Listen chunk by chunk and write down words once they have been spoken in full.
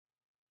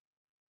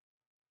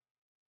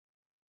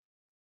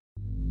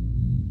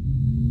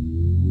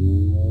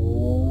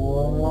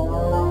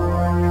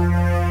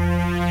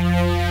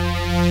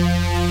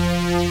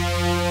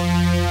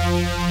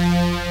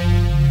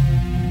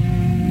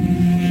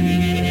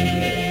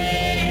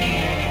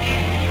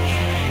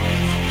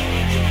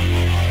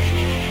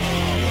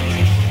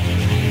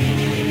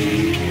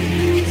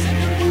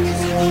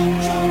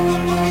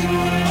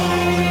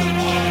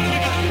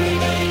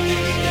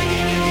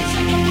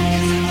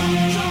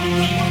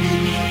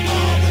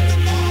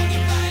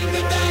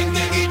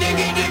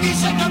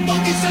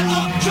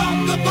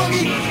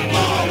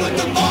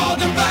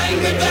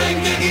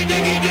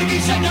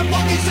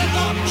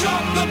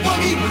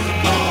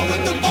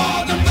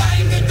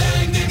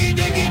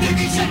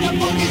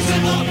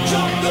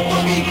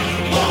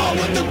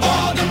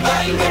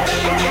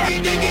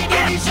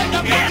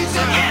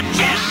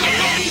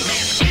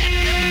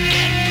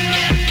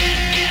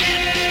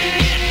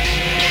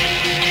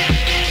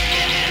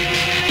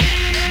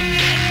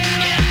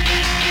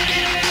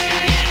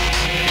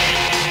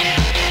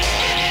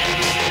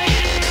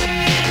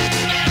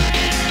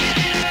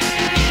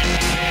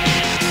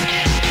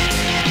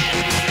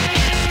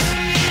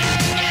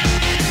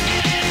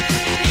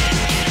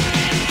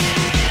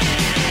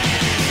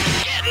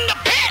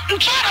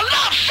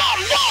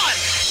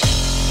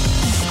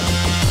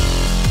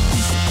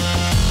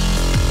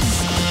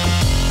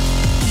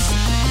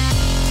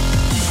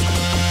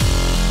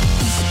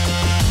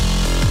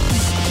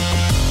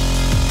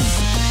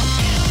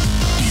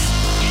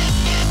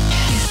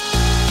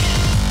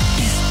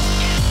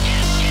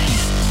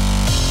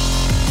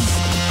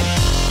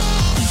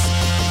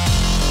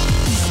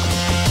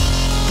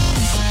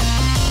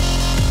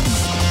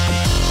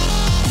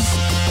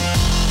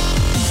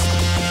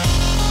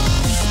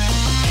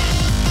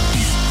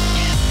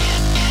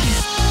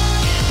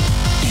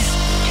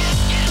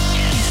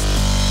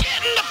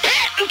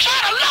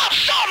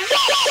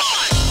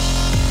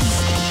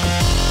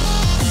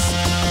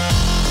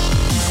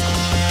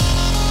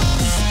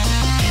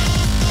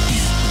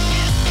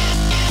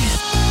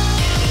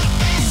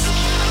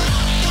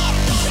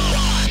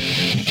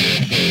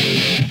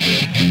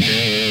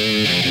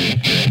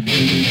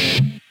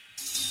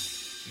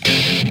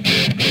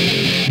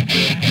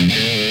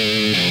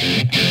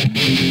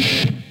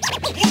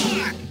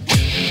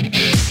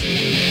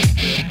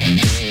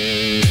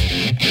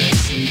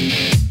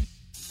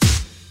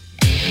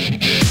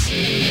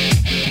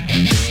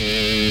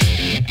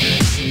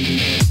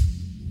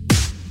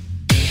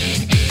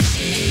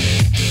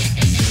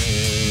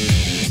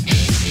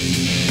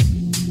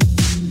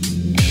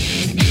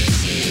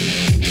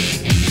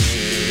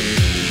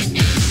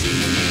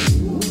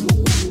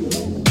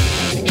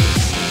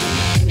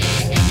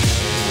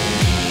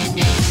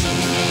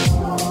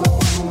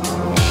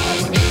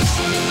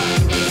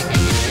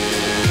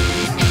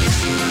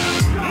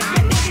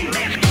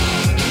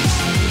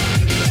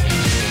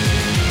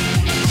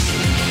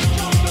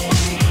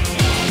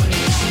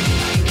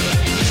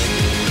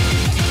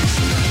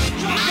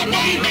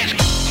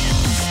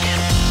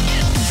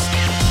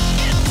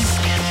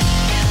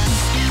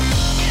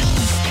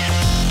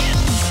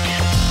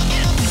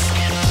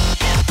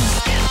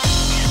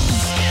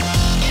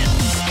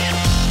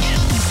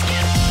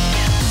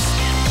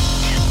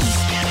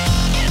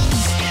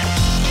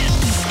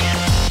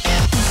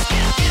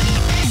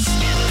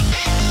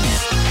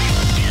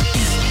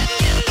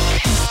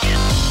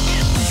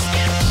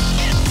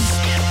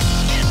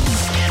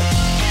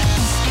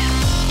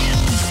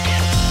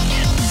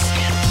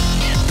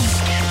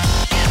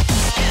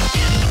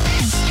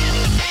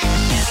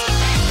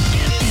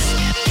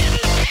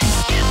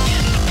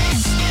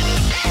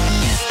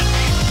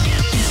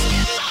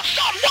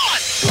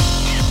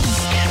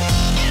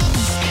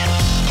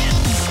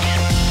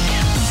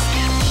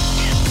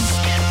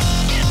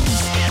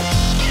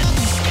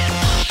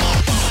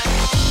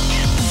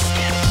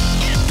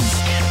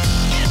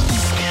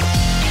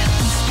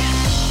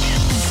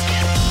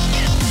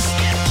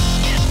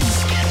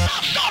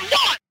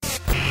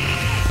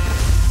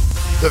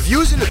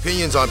and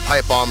opinions on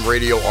Pipebomb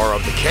Radio are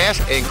of the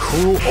cast and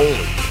crew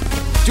only.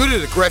 Due to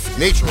the graphic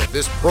nature of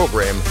this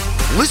program,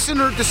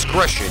 listener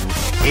discretion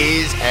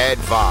is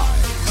advised.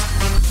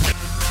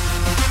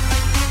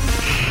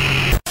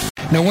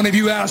 Now, one of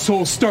you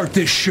assholes start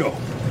this show.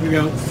 Here we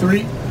go.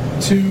 3,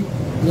 2,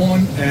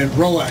 1, and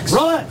relax.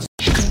 Relax!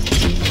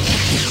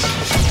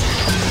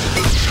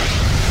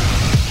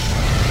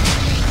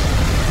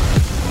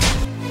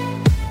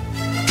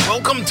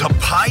 Welcome to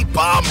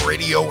Pipebomb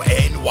Radio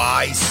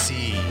NYC.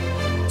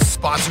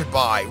 Sponsored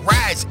by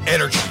Raz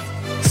Energy,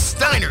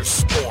 Steiner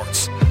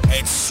Sports,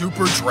 and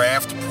Super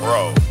Draft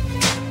Pro.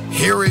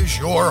 Here is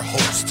your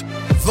host,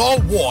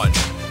 the one,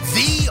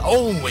 the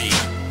only,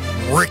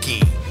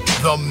 Ricky,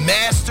 the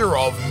master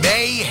of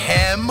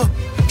mayhem,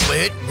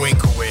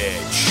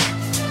 Litwinkowicz.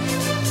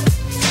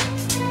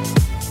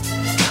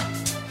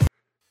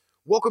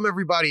 Welcome,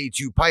 everybody,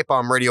 to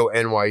Pipebomb Radio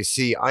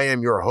NYC. I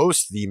am your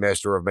host, the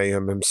master of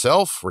mayhem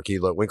himself, Ricky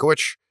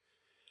Litwinkowicz.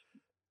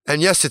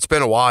 And yes, it's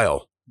been a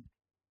while.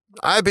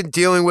 I've been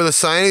dealing with a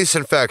sinus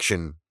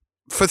infection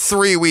for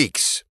 3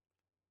 weeks.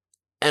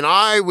 And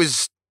I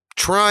was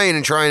trying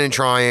to try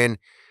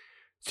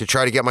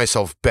to get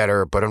myself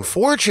better. But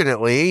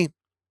unfortunately,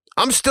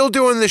 I'm still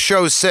doing this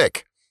show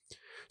sick.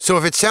 So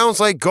if it sounds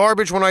like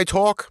garbage when I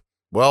talk,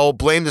 well,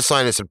 blame the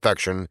sinus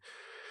infection.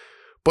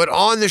 But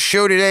on the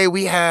show today,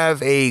 we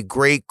have a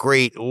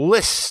great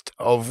list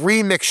of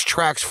remix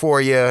tracks for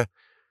you.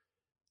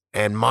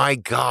 And my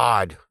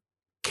God,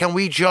 can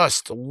we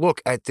just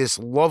look at this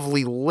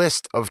lovely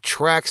list of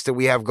tracks that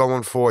we have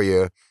going for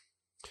you?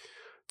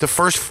 The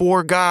first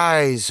 4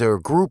 guys or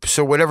groups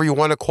or whatever you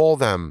want to call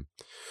them.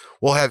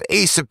 We'll have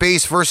Ace of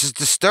Base versus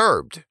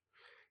Disturbed.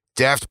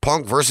 Daft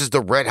Punk versus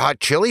the Red Hot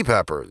Chili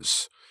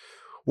Peppers.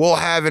 We'll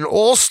have an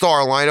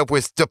all-star lineup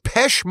with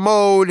Depeche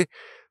Mode,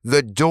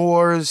 The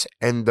Doors,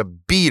 and the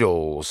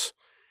Beatles.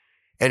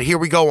 And here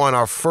we go on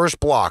our first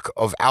block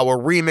of our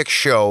remix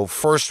show,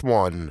 first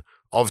one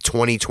of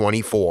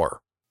 2024.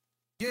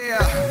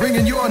 Yeah,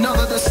 bringing you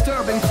another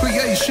disturbing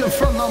creation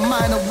from the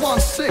mind of one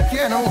sick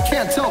animal who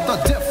can't tell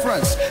the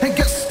difference and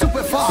gets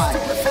stupefied.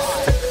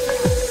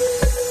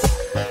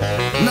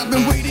 And I've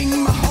been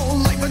waiting my whole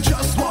life for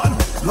just one.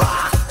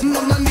 And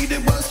all I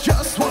needed was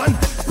just one.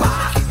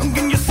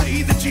 Can you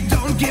say that you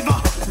don't give a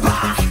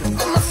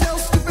all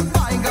myself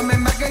stupefying, got me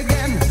back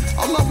again.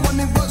 All I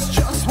wanted was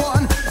just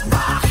one.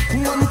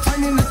 One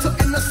tiny little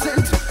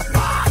innocent.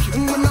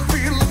 When I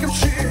feel like I'm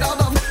shit out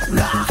of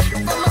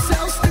all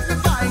myself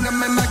stupefying, got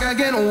me back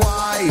again.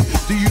 Why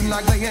do you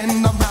like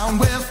laying around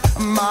with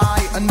my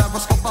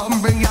narrowscope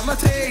of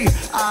reality?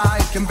 I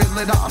can feel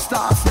it all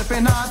start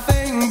slipping. I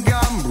think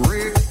I'm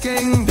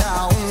breaking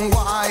down.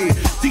 Why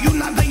do you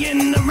like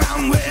laying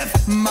around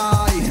with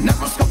my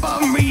narrowscope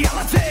of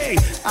reality?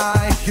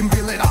 I can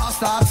feel it all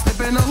start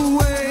slipping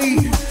away.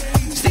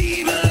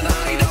 Steven,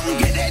 I don't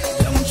get it.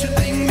 Don't you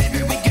think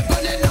maybe we can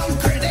put it on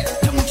credit?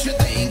 Don't you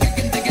think I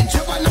can take and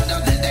show another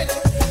did it?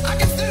 I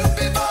get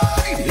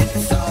stupefied.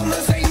 It's all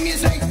the same you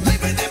say.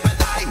 Live with it, but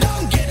I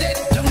don't get it.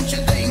 Don't you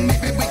think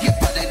maybe we can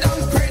put it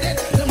on credit?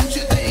 Don't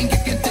you think I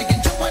can take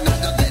and show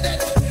another did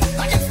it?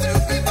 I get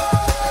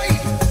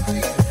stupefied.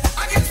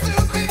 I get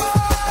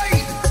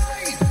stupefied.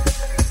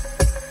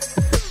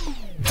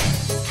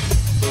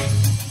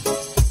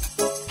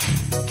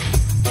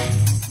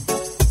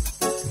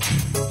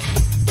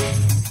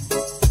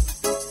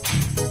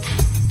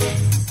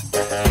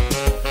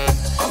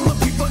 All the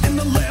people in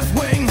the left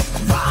wing,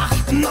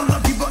 and all the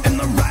people in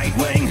the right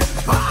wing,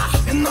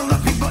 and all the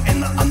people in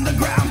the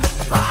underground.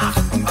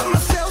 By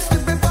myself,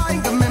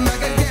 stupefying, coming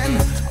back again.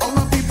 All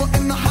the people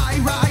in the high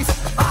rise,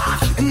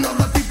 and all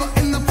the people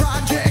in the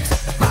projects,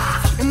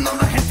 and all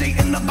the gente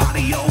in the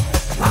barrio.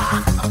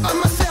 By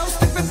myself,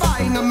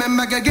 stupefying, coming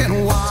back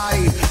again.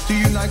 Why do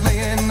you like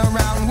laying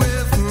around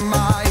with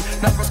my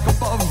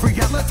narrowscope of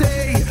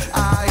reality?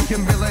 I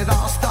can feel it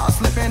all start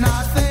slipping.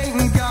 I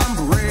think I'm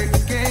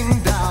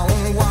breaking down.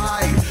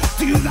 Why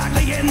do you like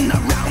laying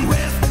around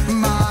with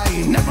my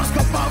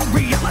narrowscope of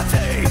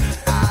reality?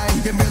 I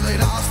can feel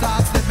it all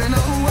start slipping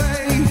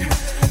away.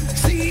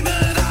 See,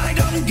 but I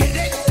don't get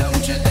it.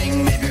 Don't you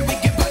think maybe we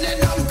can put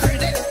it on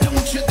credit?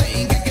 Don't you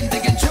think I can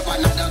take and show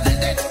another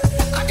did it?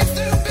 I get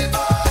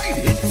stupefied.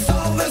 It's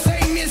all the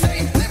same you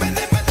say. Live with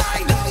it, but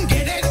I don't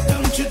get it.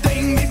 Don't you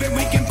think maybe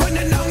we can put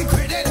it on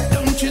credit?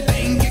 Don't you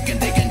think you can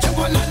take and show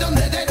another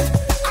did it?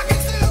 I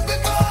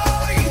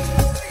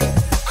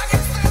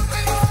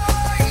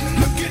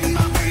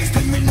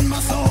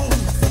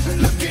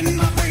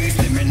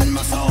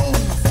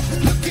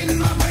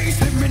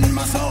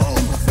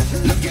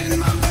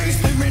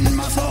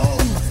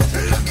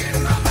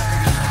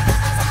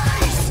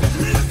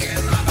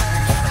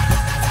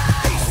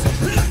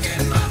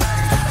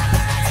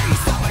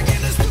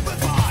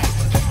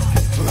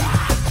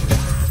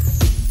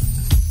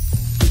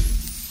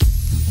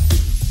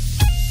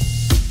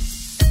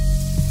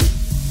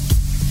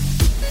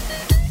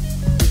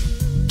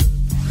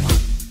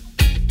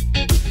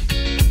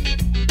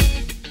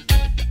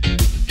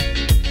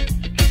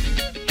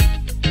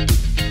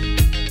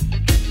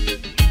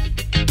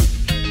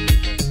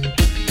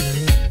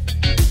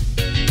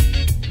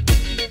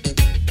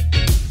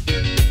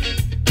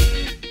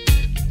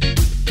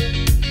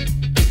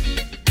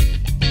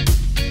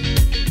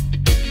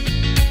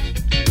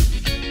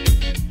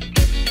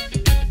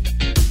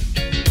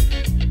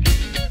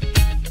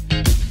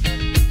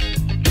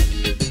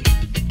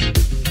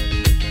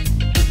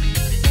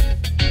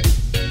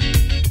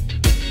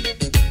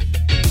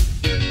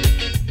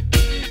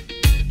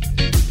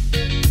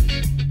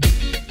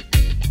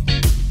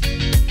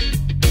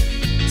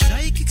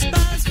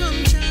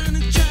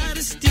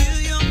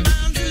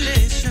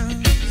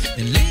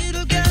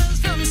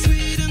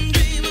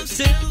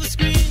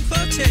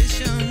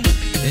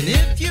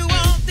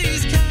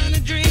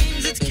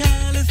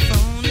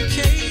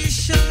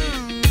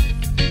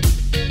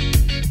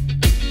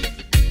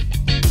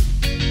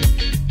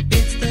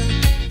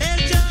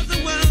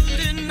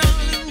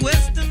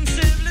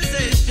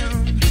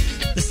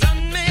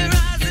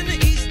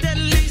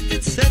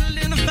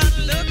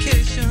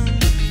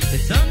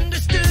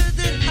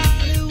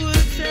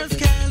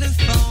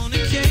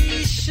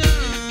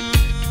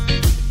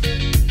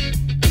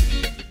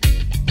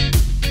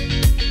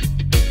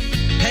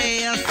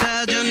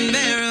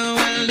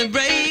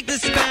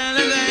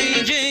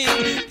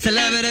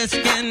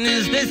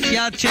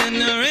got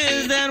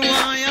generous that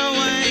war you're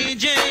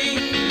waging.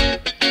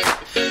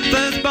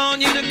 Firstborn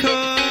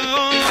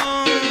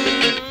unicorn,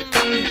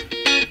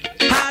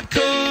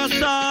 hardcore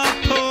soft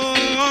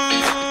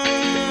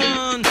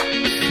porn.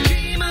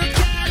 Dream of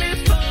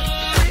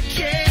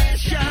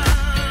Californication.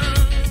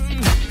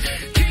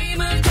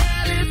 Dream of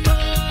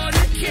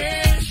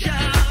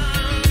Californication.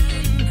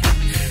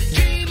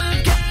 Dream of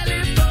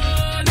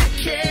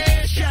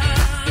Californication.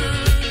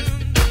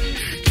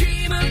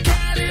 Dream of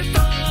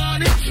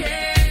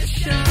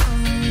Californication.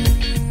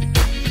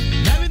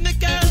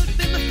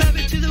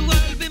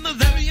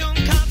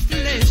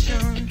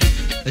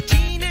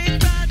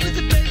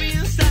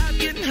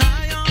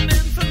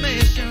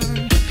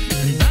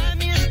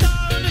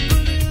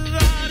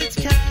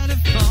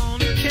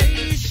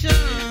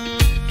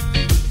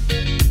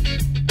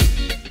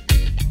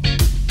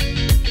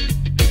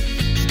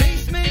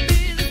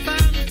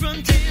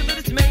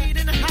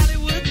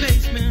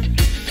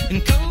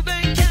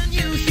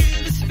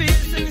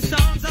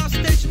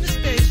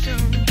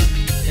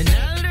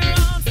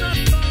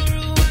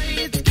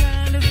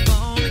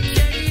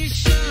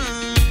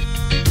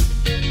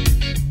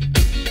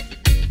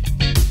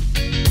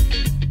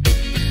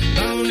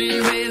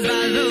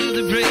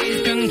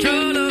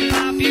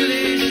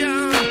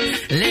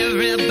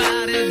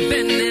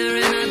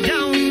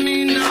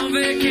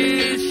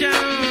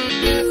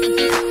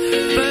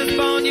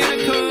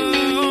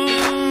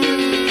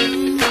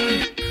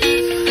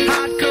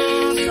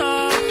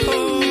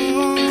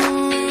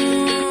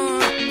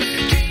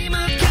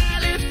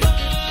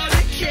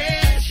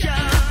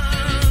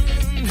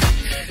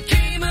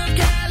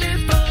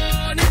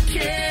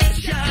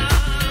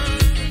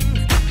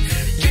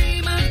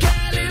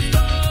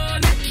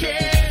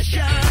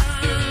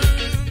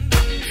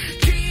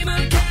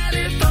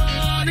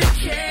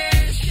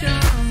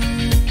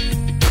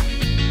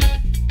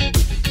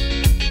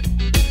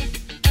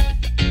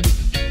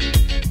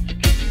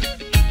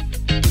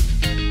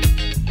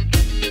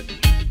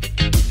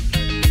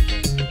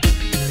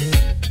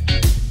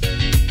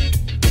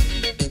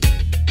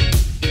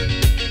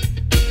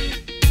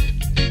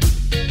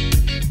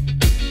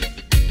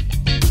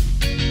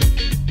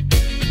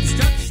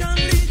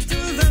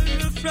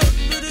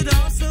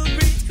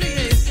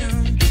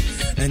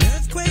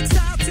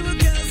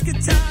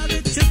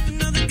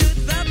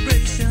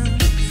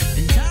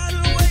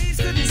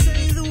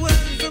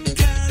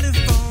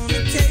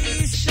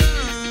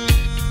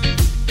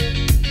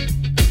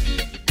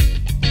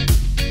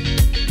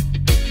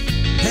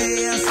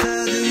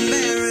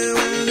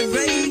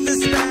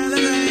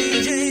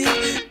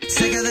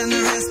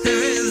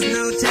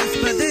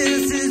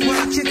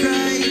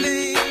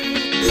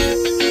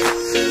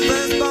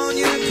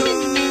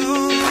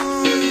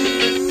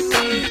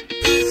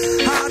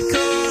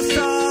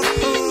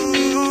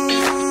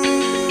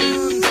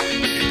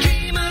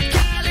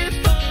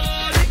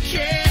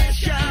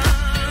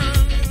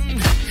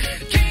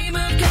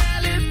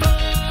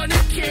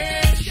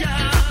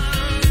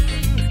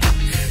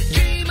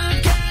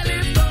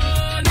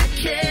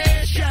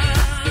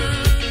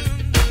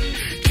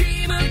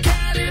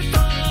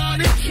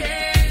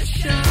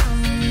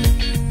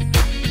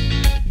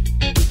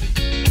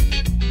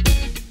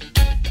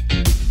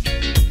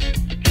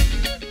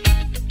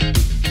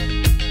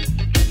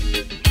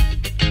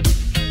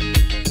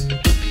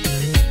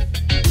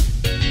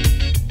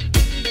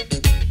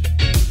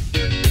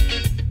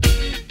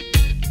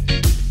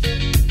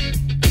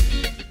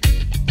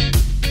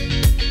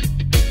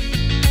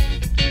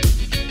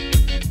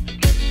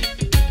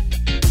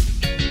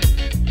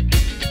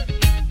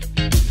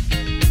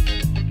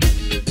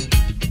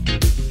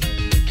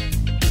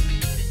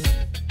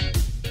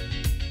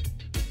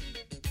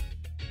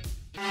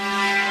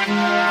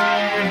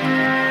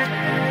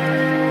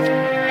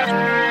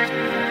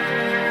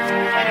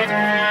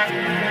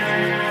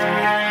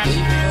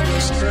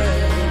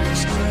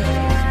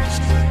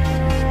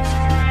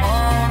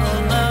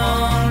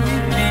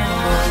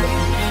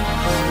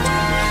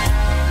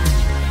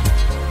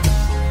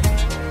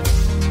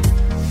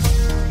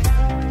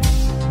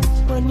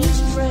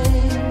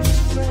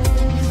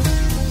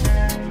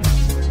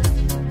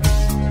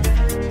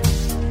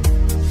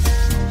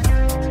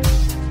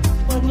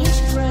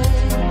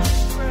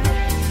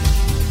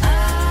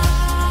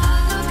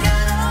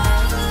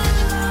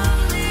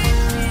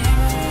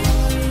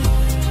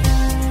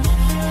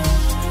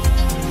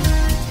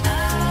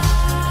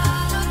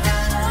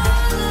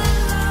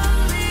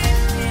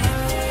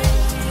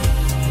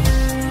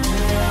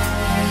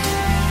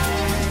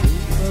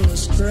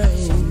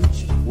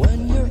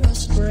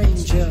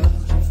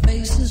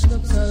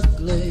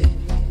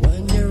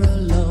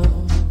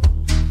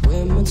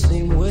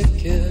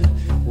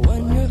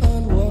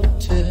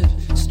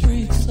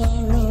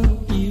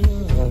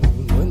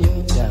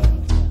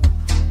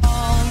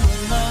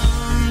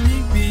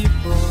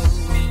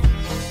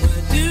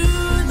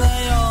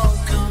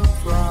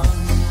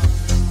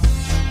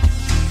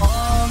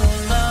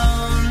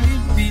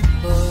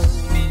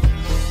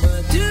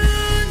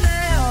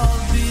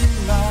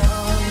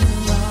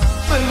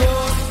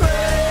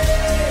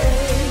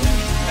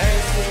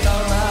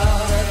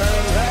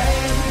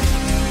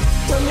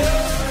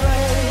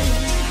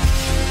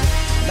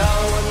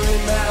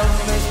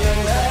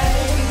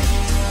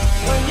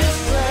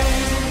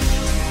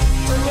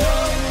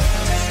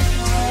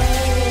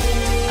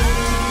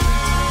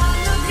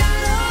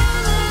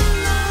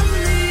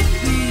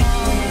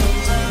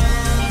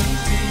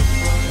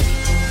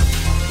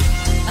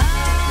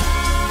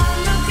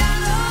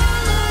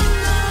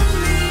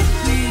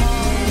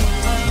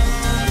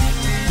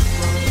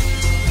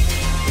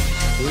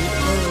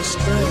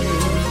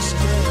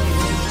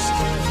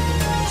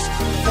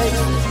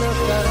 faces look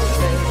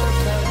unsafe.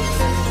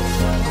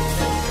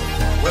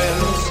 We're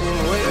missing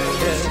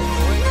wicked.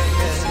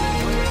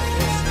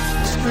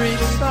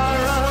 Streets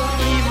are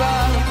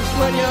uneven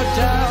when you're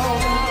down.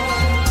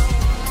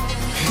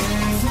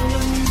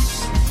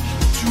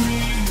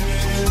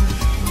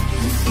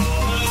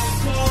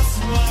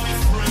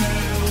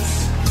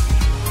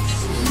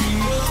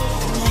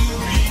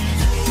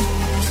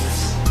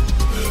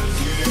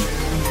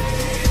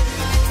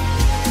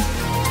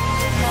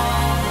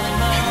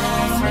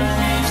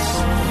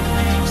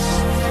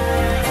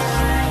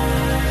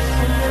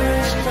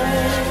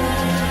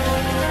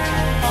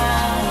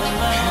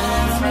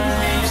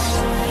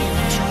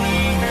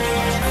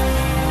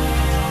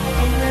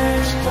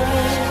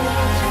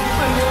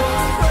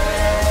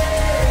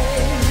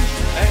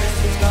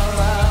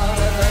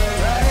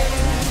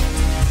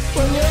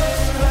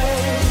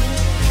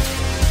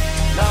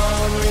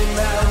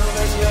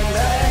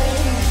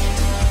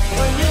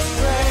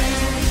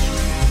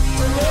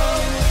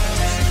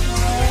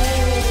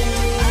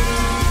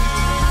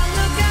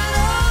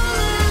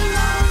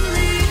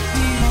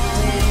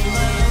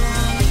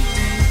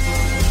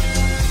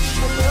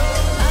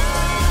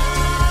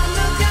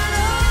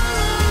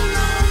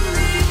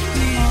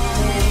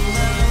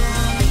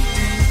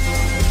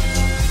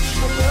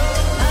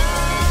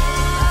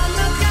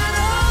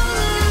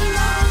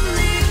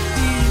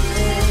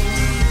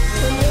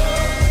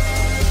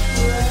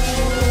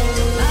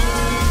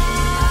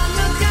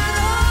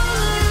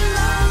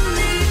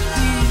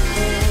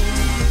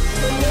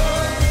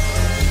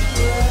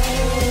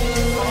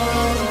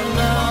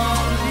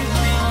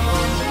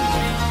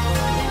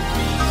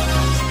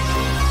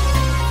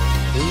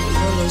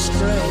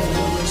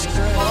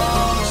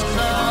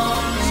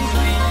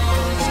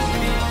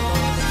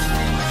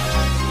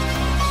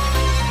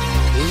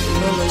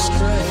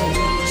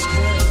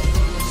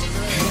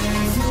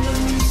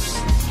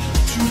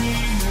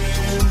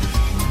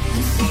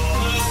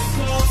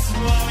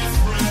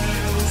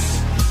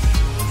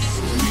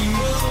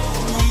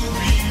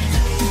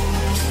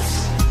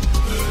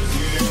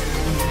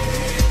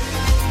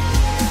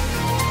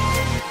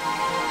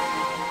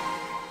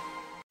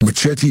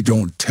 Machete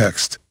don't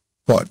text,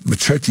 but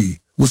Machete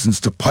listens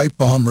to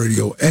Pipebomb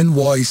Radio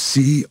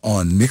NYC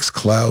on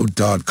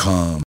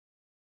Mixcloud.com.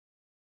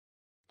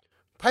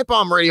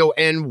 Pipebomb Radio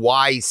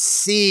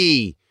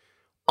NYC.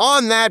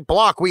 On that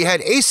block, we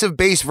had Ace of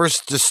Base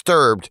versus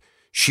Disturbed.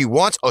 She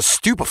Wants a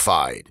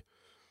Stupefied.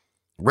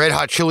 Red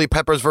Hot Chili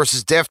Peppers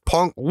versus Daft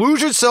Punk.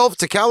 Lose Yourself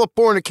to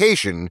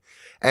Californication.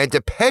 And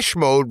Depeche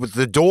Mode with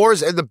The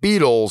Doors and the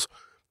Beatles.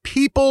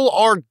 People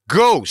Are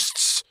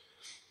Ghosts.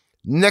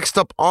 Next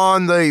up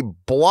on the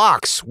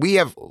blocks, we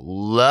have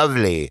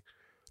lovely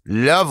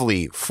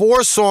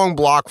 4-song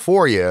block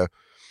for you.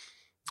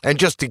 And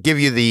just to give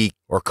you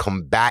or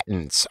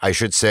combatants, I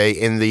should say,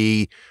 in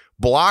the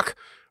block,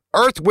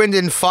 Earth, Wind,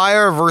 and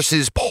Fire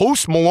versus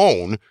Post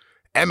Malone,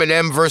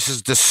 Eminem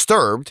versus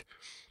Disturbed,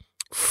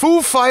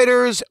 Foo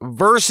Fighters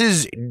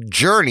versus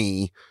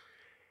Journey,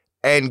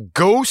 and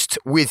Ghost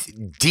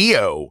with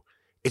Dio.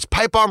 It's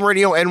Pipebomb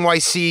Radio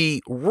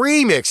NYC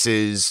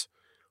remixes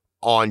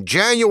on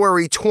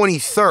January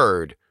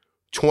 23rd,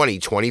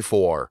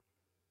 2024.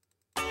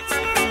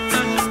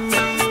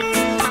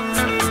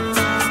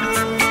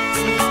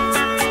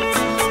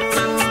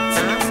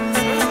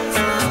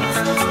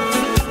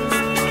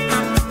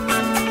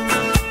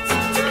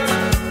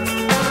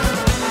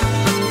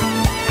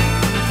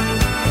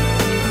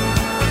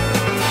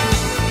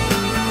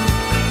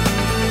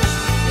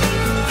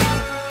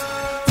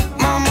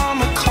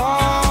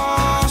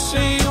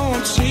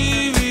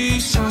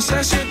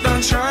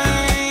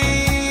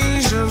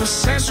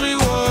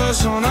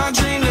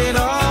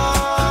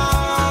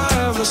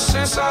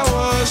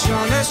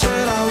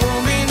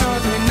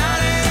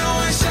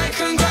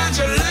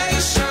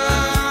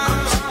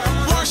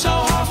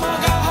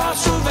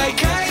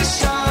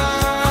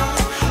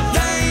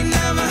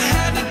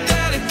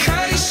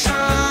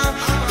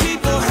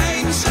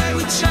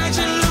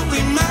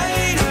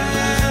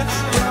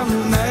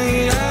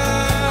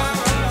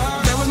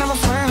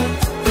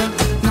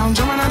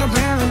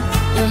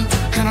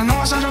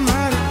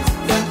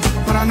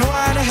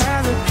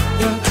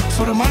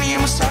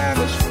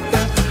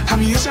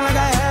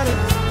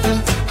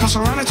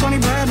 Surrounded 20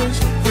 bad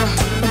bitches, yeah,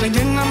 but they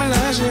didn't know me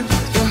last year,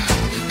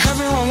 yeah.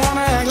 Everyone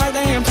wanna act like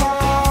they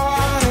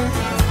important,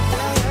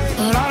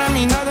 but all that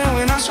mean nothing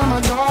when I show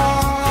my door,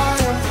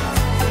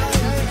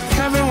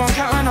 yeah. Everyone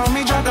counting on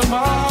me, drop the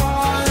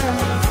ball,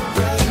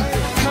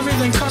 yeah.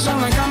 Everything custom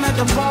like I'm at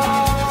the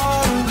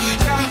bar,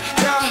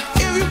 yeah.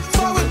 If you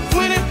fuck with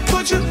winning,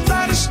 put your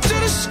lighters to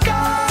the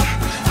sky.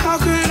 How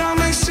could I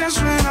make sense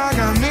when I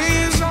got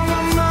millions on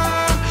my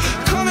mind?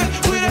 Coming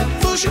with that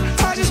bullshit,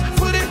 I just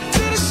put it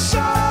to the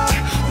side.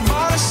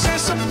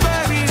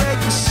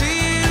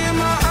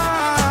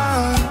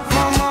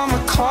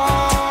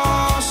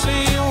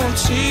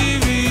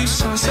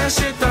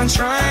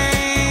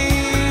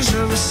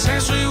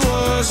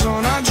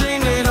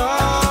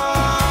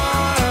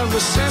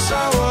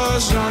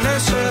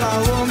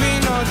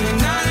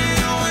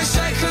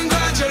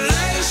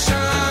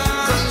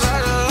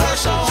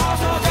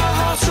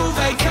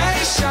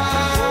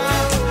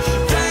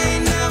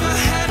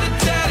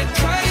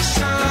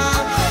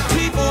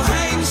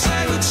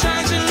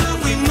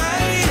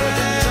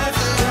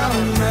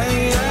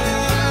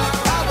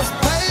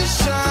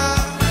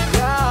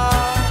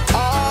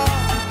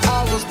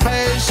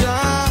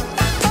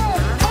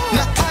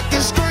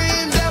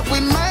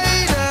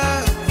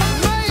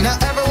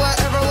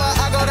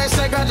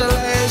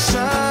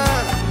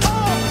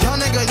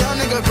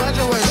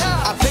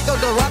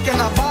 rock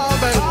and I ball,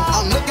 baby.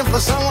 I'm looking for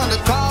someone to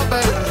call,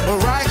 baby. But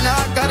right now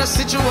I got a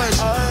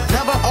situation.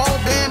 Never old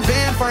Ben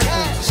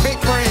Franklin. Big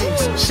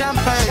rings,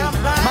 champagne.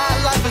 My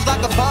life is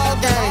like a ball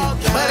game,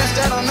 but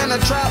instead I'm in a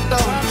trap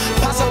though.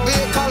 Pass a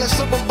big, call it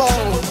Super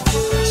Bowl.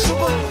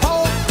 Super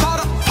Bowl, call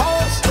the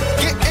hoes,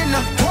 get in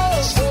the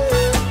post.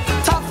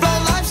 Top flow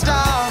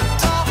lifestyle,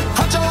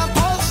 Huncho and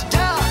Post.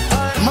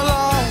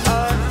 Malone,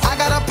 I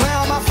got a play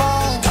on my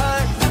phone.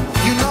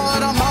 You know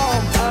what I'm on.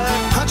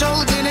 Huncho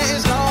Houdini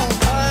is gone.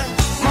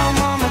 My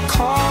mama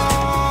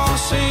called,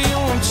 see you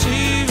on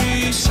TV.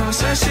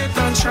 Sunset shit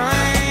done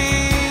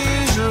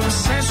changed. Ever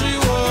since we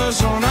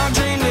was on, I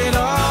dreamed it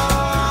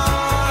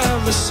all.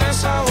 Ever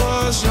since I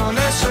was young,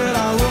 they said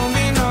I won't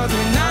be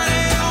nothing. Now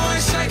they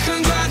always say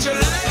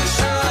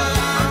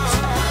congratulations.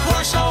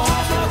 Worked so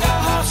hard,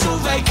 forgot how to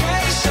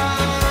vacation.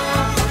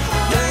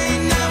 They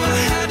ain't never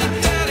had the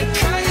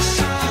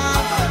dedication.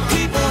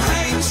 People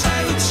hate and say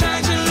we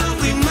changing, look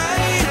we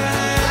made it.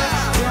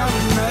 Yeah,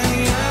 we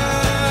made it.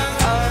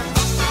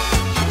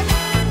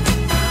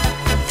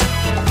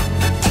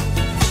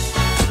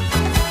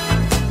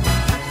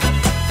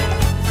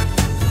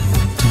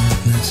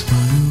 Darkness,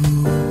 my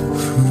old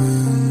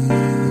friend,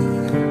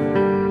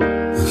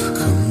 I've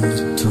come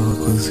to talk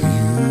with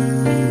you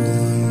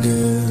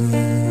again,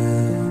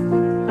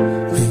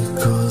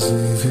 because a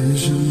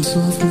vision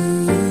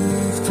softly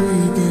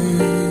creeping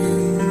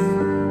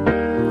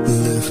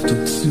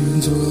lifted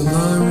scenes while I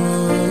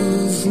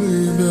was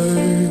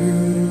sleeping,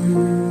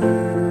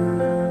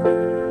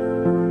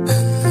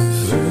 and the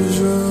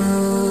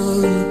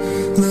vision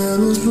that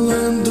was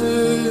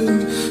planted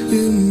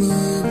in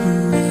my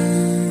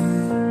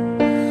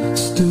brain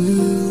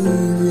still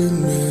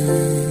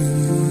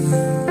remains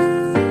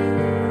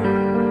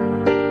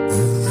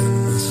within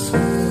the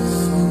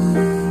sound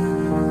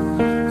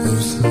of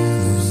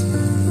silence.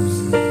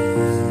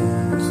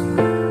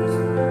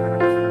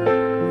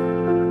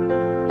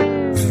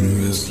 In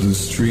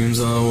restless dreams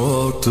I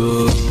walked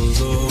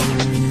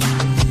alone,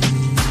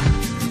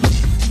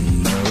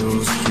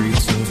 narrow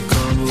streets of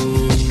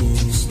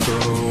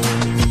cobblestone,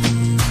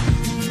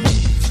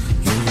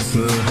 neath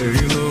the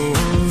halo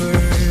of a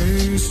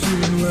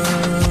street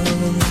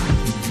lamp.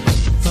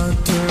 I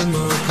turned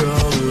my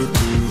collar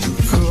to the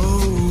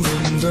cold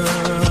and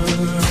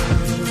damp,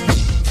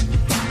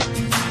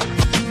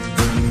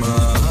 and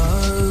my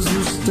eyes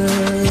were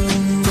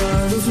staring by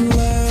the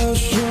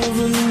flash of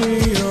a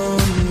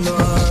neon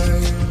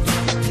light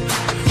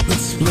that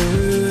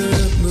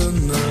split the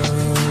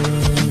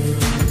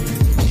night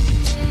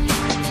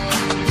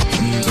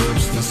and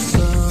touched the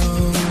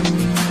sound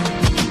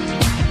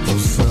of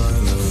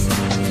silence.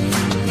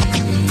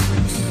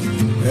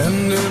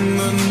 And in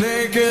the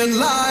naked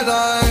light I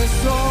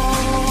saw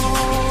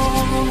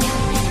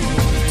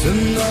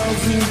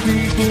 10,000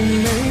 people,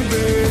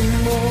 maybe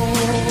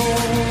more.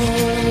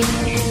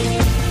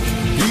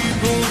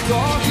 People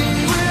talking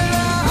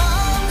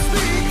without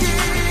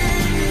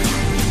speaking.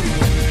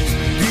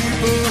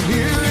 People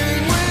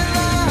hearing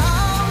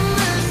without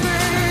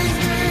listening.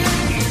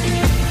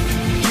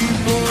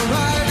 People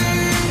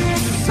writing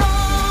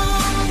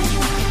songs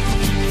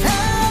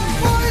and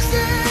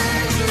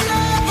voices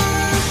never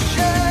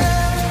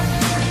shared.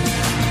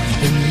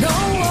 And no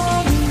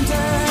one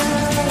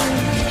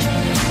dared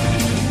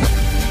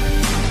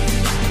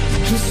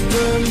to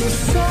spend the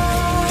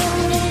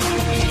song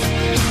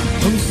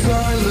of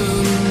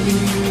silence.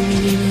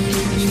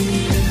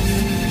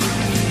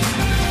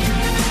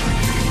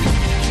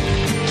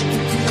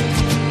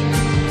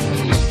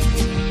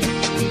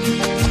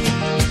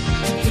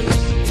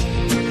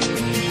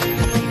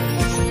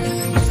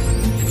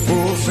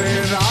 Fools say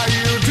that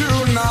you do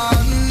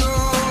not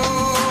know.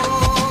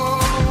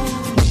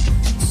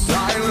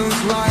 Silence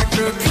like a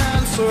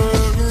cancer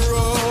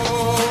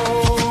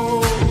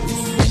grows.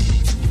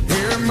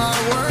 Hear my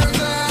words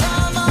that I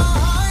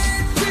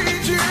might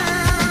teach you.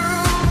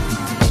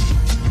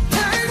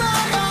 Take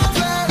my arms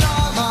that I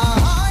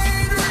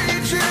might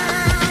reach you.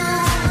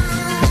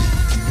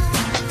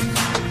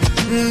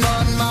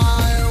 But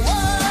my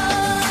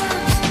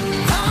words,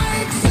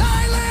 like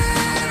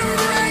silent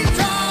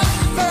raindrops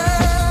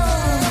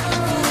fell,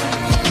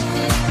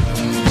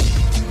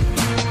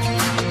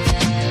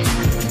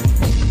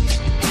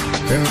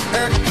 and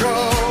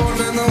echoed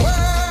in the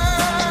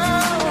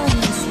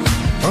wells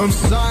of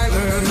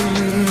silence,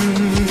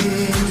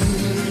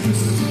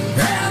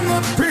 and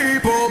the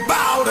people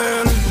bowed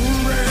and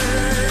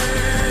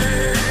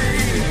prayed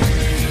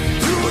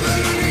to the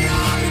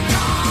neon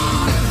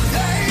god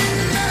they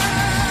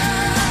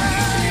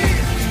made.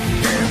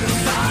 And the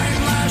sign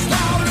flashed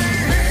out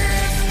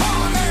his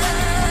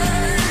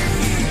warning,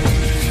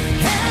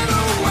 and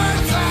the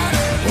words that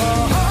it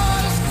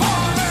was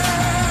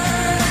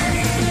forming.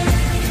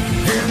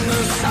 In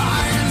the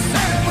sign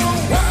said the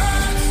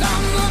words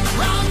of the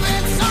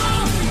prophets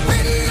of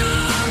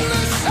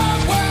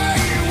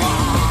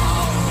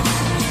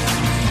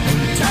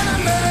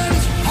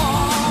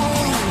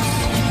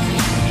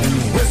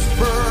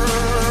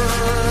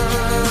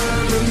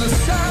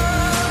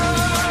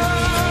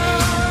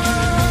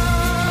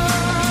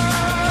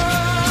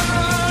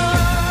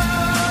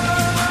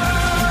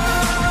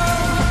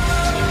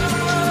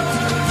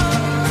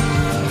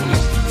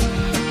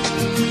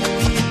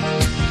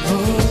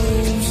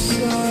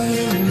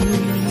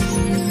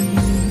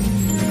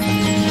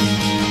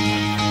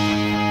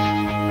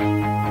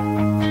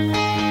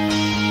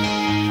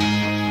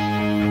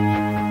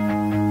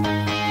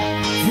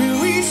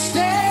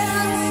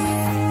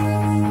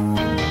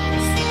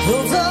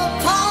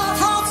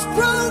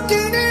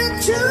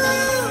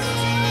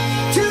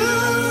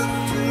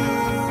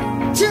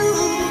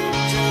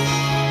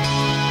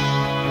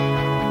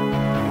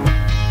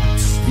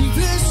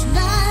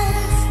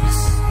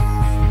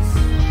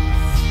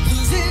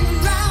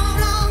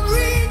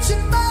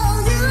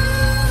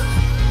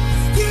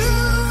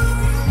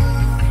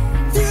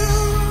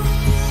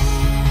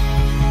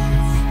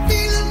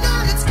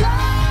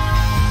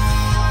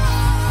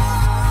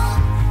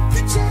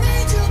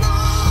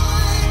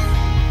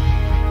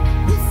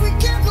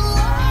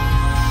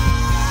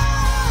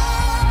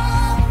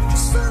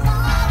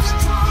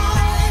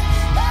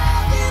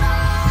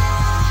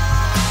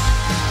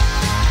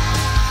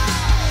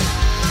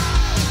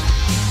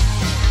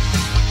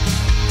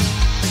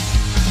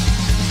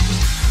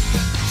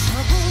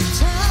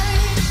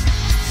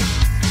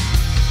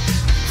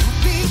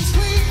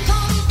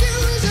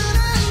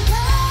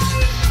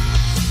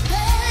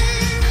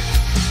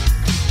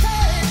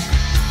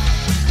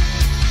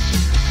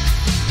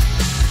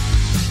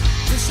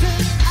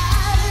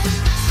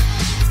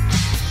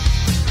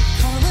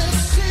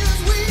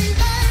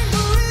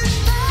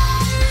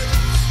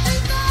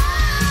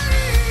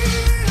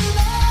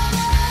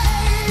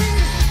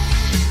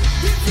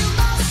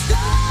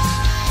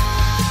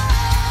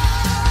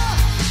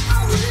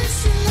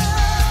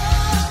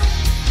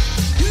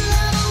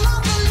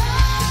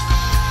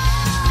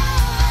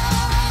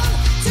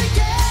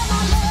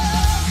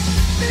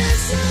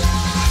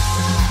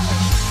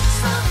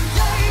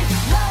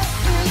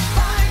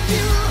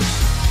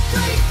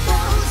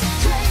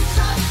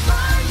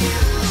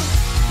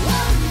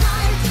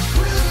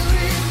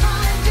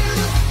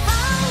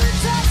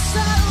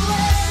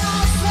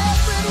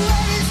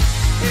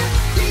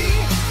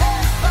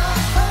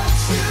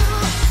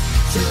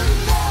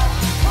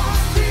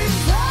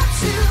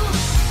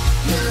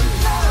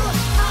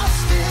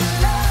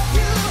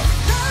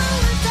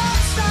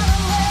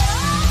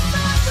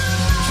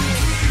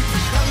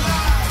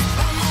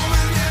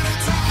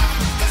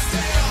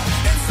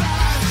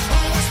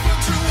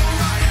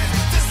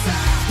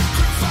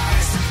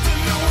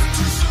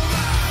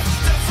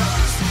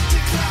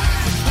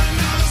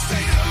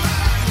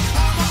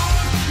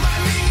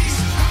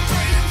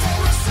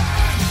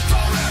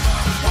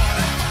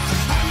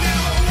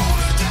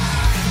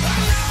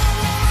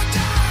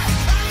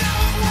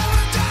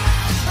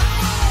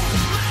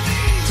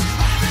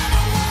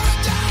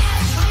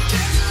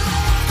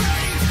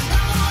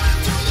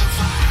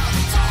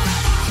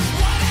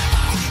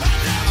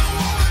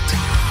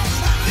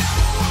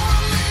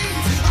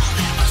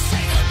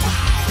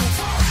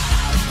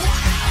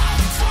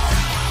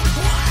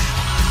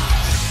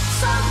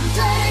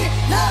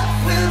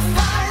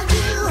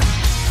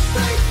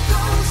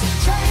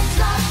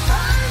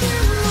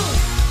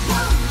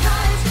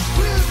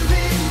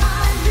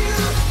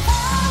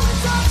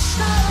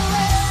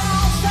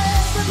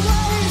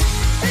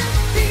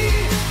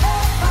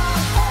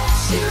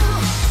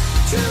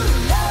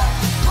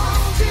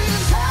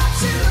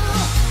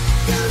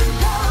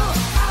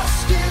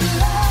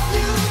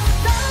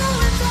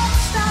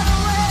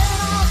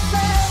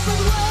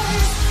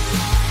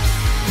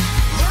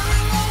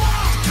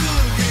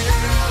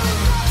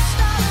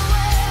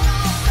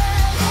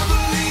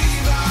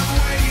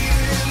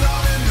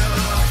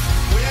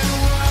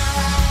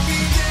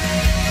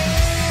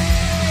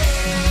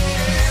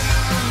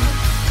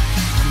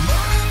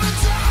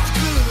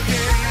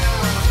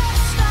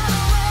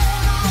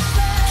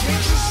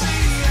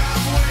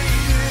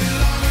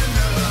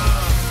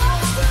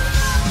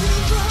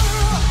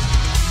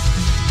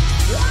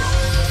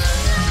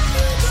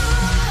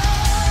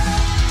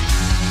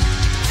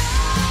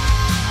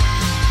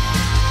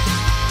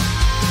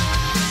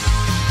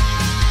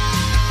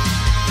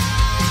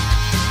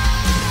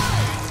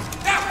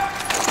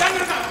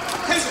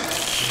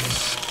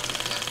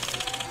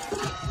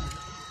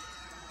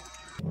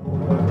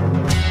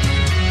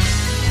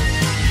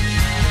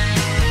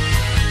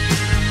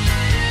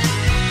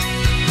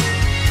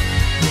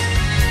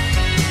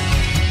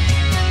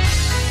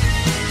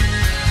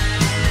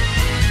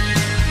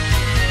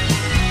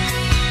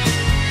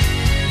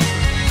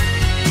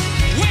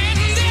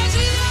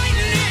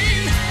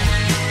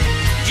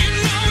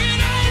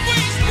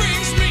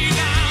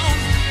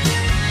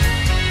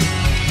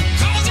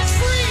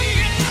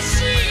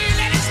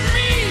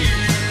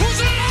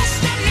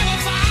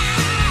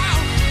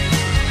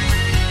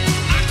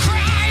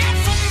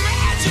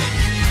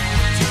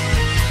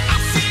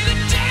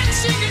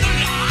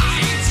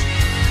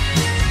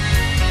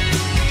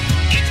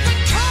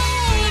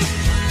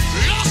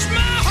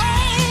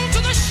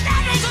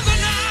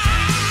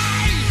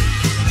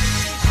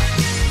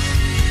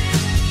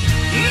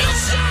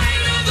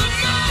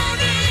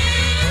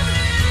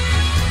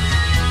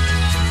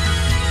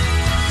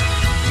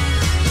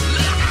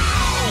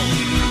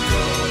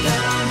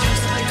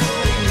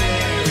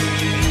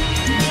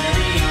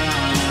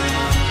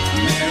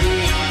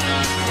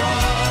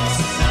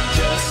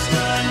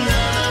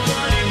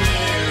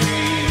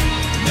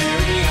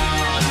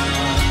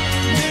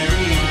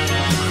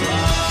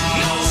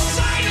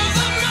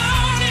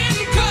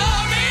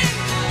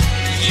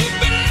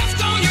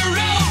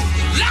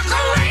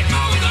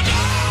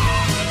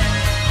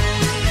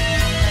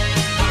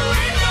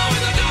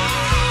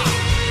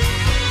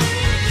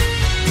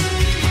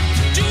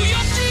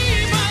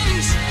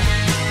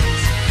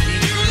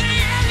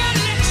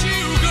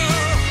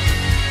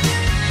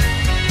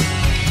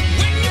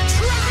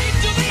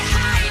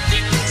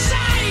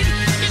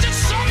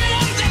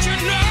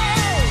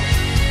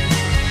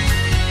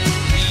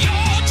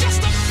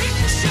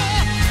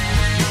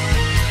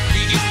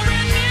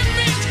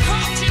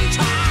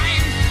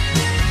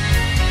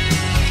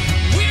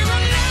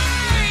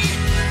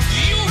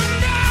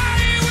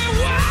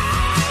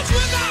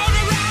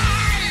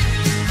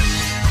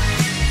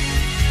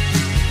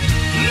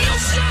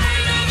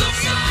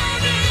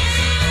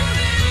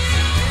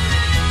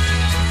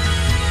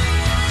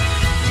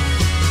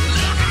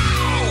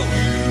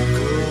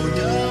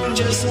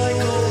just like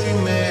Holy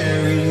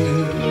Mary,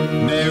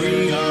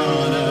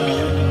 Mariana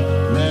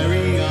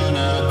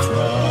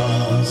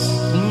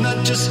Cross.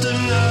 Not just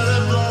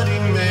another Bloody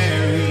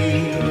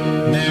Mary,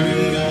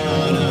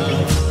 Mariana.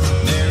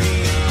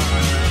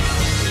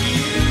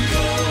 You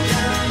go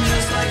down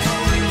just like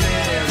Holy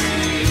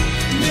Mary,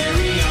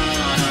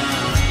 Mariana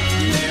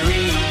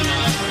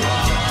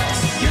Cross.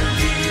 Your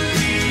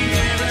beauty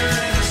never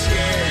ever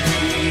scared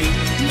me,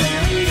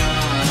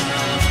 Mariana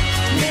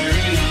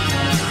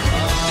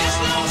Cross. There's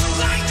no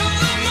sign of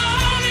the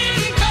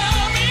morning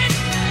coming.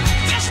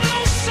 There's no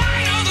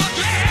sign of the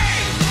day.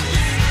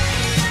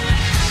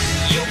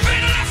 You've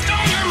been left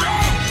on your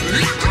own,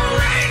 like a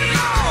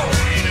rainbow,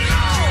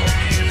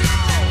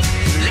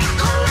 like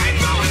a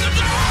rainbow in the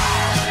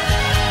dark.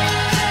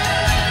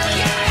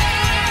 Yeah,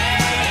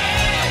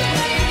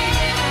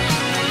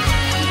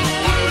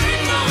 a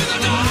rainbow in the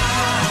dark.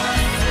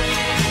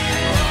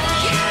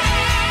 Yeah,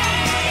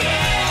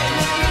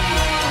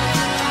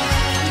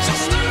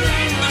 just a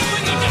rainbow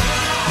in the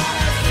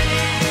dark.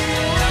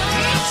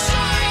 No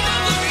sign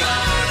of the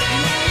morning.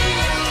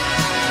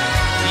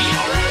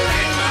 You're a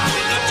rainbow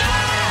in the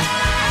dark.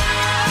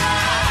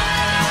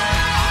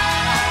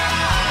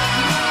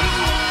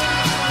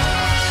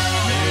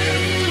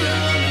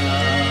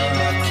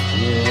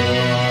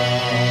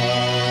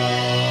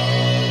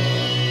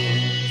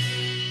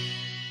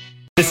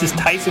 This is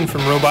Tyson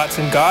from Robots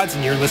and Gods,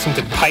 and you're listening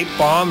to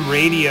Pipebomb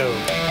Radio.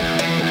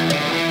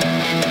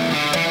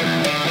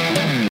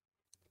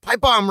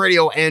 Pipebomb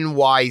Radio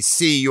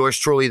NYC, yours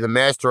truly, the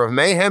Master of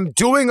Mayhem,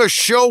 doing a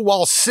show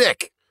while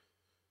sick.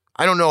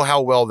 I don't know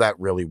how well that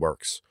really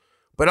works,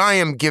 but I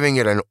am giving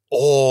it an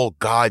all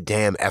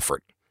goddamn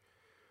effort.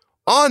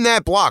 On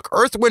that block,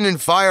 Earth,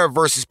 Wind & Fire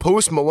versus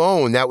Post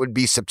Malone, that would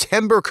be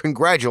September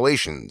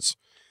Congratulations.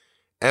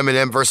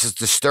 Eminem versus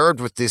Disturbed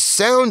with this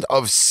Sound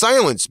of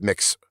Silence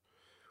mix.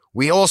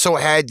 We also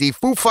had the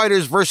Foo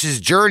Fighters versus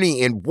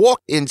Journey in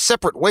Walk in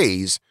Separate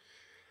Ways,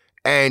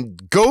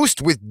 and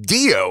Ghost with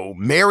Dio,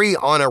 Mary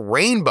on a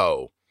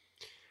Rainbow.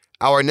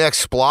 Our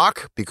next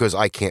block, because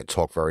I can't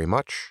talk very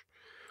much,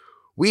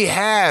 we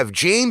have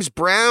James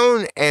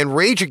Brown and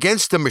Rage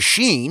Against the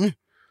Machine.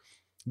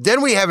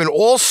 Then we have an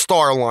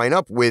all-star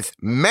lineup with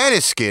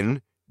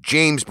Maneskin,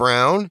 James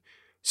Brown,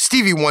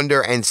 Stevie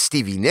Wonder, and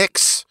Stevie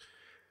Nicks.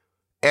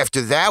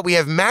 After that, we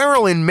have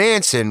Marilyn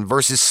Manson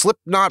versus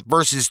Slipknot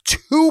versus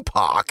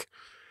Tupac.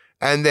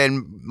 And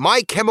then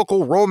My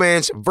Chemical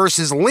Romance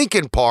versus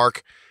Linkin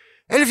Park.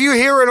 And if you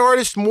hear an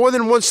artist more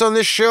than once on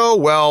this show,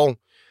 well,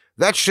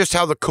 that's just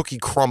how the cookie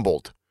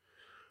crumbled.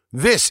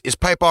 This is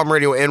Pipebomb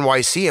Radio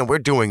NYC, and we're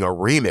doing a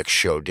remix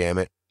show, damn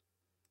it.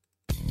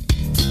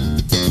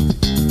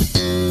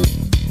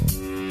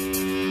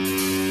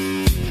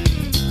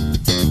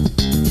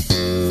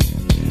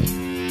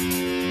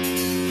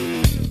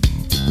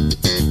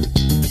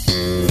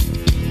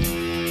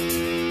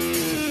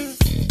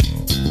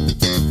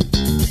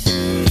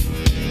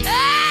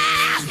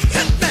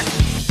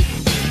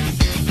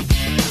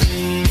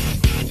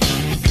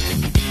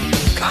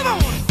 Come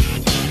on.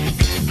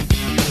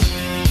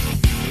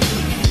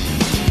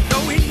 No,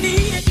 we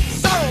need it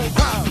so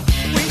proud.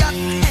 We got to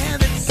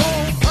have it so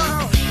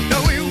proud.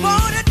 No, we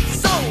want it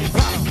so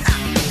proud.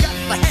 We got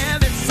to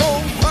have it so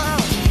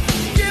proud.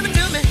 Give it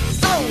to me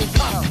so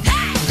proud.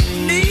 Hey,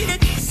 need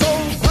it so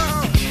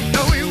proud.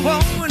 No, we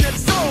want it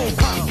so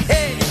proud.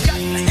 Hey, got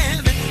to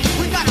have it.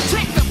 We got to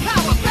take the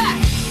power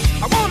back.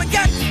 I want to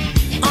get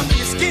under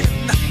your skin.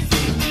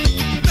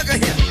 Look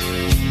at here.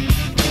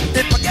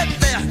 If I get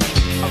there,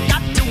 I've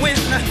got to win.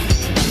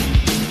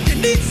 You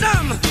need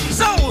some,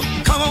 so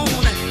come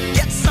on and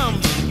get some.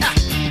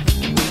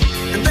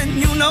 And then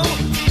you know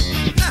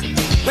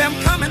where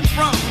I'm coming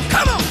from.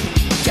 Come on,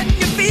 can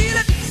you feel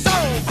it? So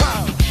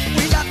proud.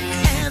 We got to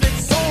have it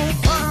so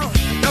proud.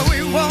 No,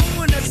 we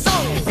want it so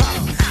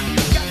proud.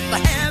 Got to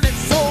have it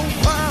so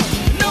proud.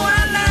 No,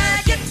 I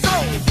like it so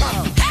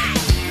proud. Hey,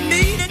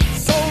 need it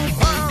so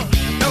proud.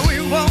 No, we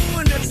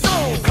want it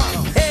so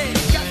proud. Hey,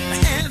 got to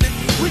have it.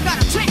 We got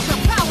to take the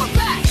power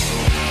back.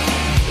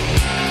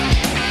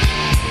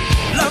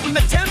 Love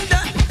me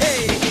tender,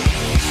 hey.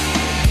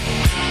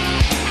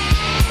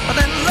 But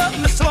then love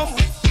me slow.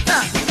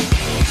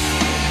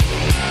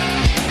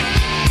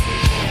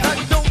 I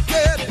don't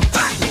get it.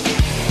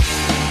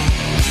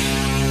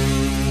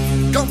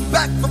 Come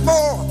back for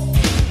more.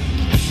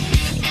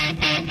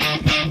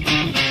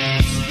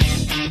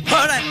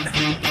 All right.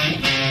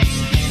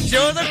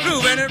 Show the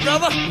groove in it,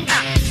 brother.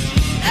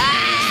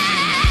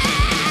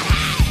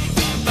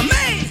 The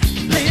man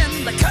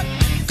in the cut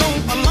go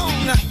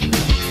along,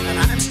 and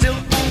I'm still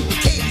on the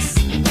case.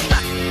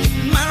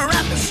 My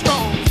rap is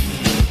strong.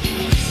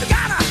 You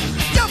gotta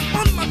jump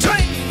on my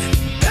train.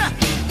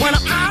 When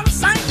I'm out of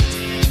sight,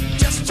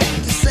 just check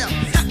yourself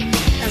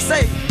and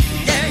say,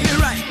 yeah, you're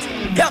right.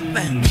 Help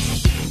me.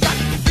 Got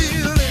the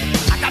feeling.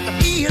 I got the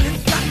feeling.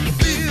 Got the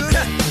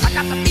feeling. I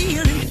got the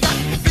feeling. Got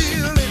the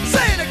feeling.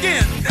 Say it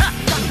again. Got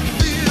the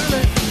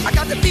feeling. I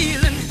got the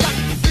feeling. Got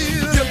the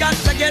feeling. You got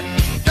to get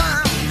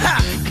down.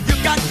 You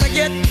got to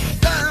get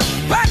down.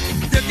 What?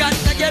 You got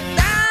to get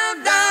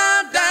down, down.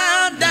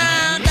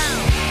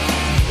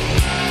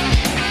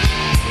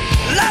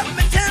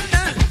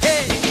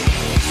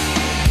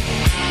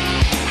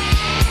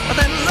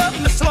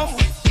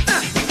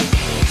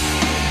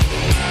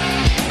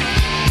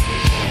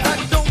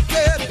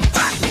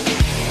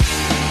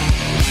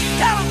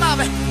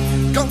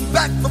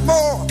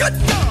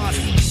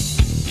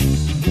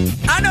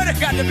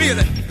 feel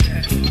it.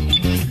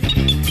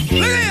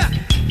 Look here.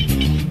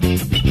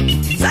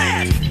 Say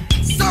it.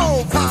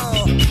 Soul power.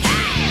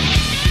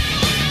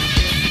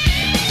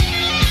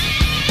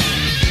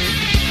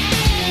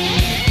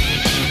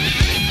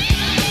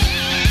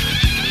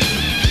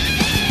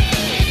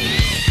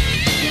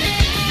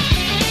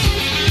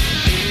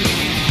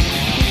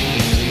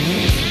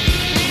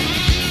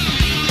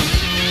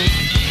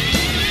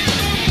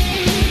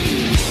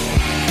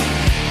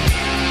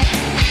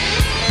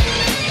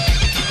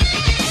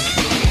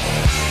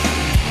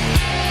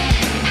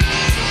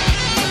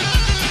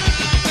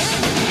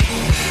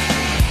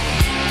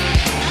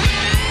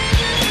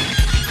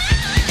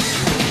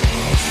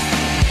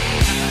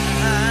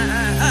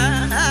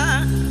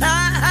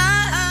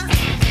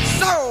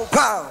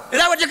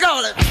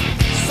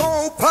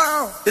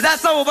 Is that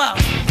soul power?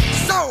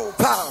 Soul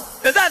power.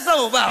 Is that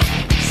soul power?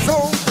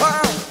 Soul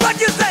power. What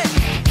you say?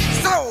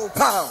 Soul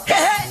power. Hey,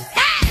 hey,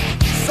 hey.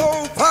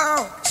 Soul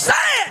power. Say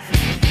it.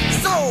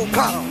 Soul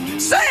power.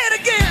 Say it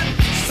again.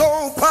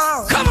 Soul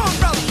power. Come on,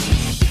 brother.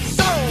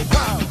 Soul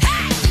power.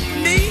 Hey.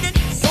 Need it.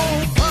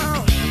 Soul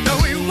power. No,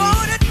 we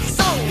want it.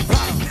 Soul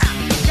power.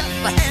 Got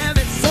to have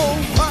it. Soul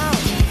power.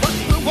 What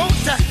we want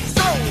to.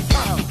 Soul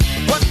power.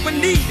 What we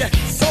need.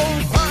 Soul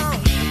power.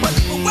 What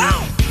we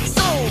want.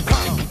 Soul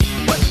power.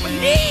 What we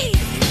need.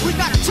 We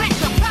gotta take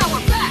the power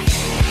back.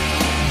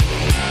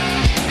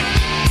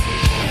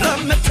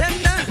 Love me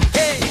tender,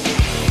 hey.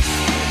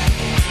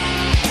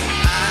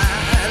 I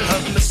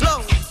love me slow.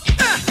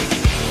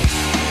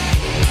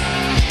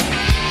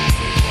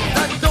 I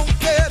don't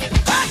get it.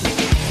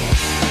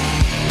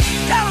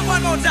 Tell me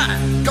one more time.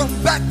 Come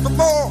back for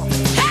more.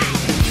 Hey.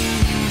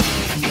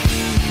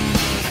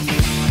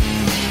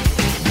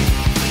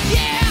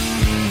 Yeah.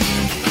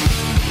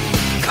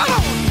 Come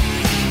on.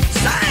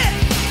 Say it.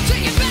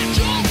 Take it back,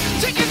 Joel.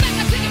 Take it back,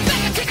 take it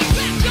back, take it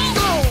back, Joel.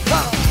 Go, go.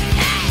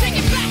 Take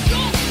it back,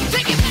 Joel.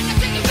 Take it back,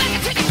 take it back,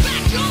 take it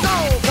back, Joel. Go,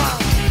 go.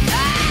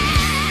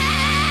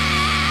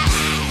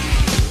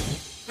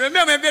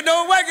 Remember, if you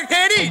don't work, you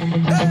can't eat.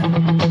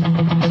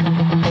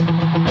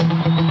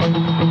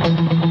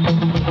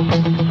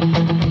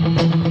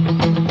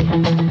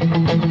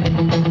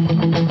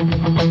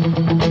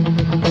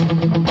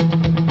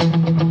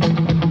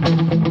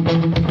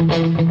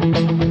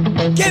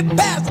 Get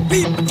past the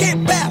people, get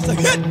past the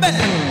hitman.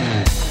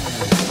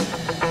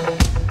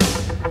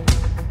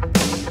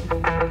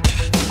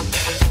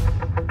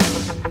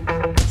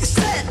 You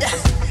said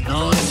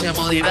non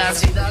siamo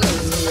diversi da lui.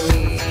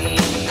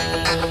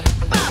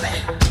 Vabbè.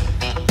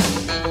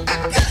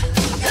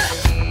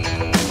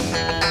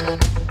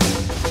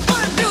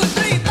 1, 2,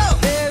 3, 4.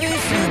 Very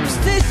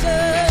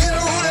superstitious. Get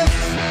on it.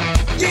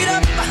 Get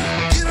up.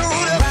 Get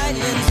on it.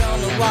 Writings on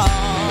the wall.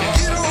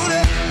 Get on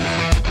it.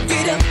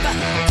 Get up.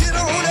 Get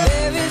on it.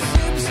 Very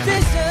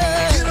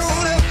superstitious. Get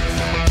on it.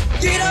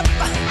 Get up.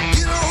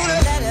 Get on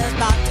it. Let us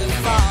about to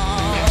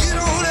fall. Get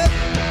on it.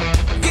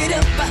 Get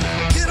up.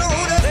 Get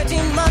on it.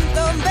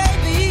 13-month-old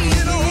baby.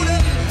 Get on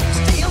it.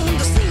 Stay on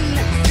the scene.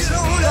 Get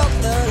on it. Broke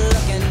the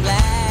looking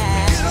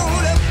glass. Get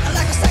on it.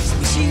 Like a sex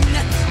machine.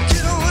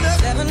 Get on it.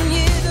 7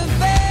 years of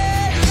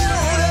bed. Get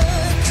on it.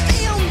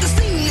 Stay on the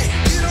scene.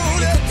 Get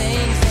on it. Put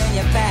things in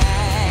your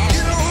past.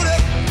 Get on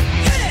it.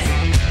 Hit it.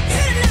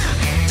 Hit it now.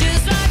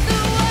 Just like the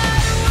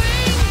water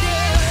wing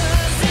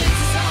does. Sings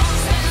a song,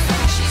 says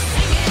how she's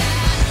singing.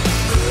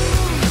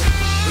 Ooh,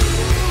 ooh,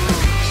 ooh.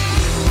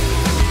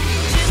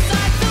 Just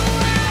like the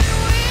water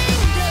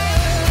wing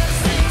does.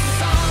 Sings a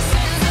song,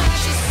 says how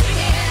she's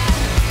singing.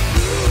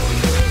 Ooh,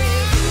 ooh,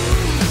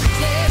 ooh,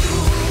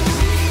 ooh.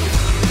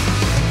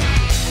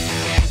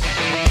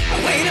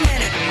 Wait a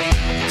minute.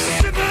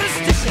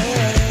 Superstition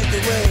is the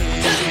way.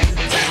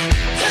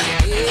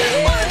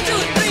 1, 2,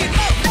 3,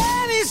 4.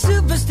 Very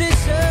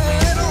superstitious.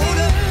 Get on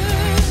it.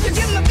 You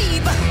give me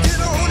fever. Get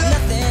on it.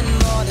 Nothing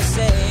more to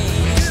say.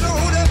 Get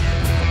on it.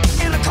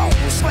 In a cold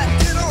sweat.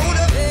 Get on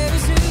it. Very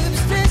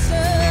superstitious.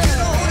 Get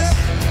on it.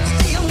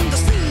 Stay on the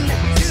scene.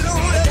 Get on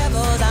it. The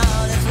devil's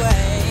on his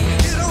way.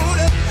 Get on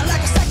it.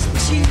 Like a sex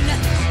machine.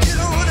 Get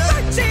on it.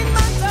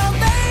 13-month-old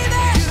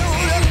baby. Get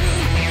on it.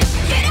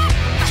 Get up.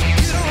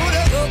 Get on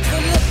it. Broke the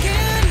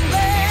looking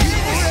glass. Get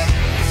on it.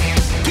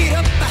 Get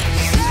up.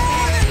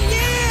 7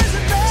 years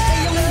of bed.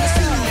 Stay on the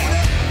scene.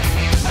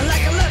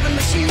 Like a loving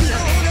machine.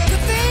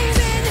 Put things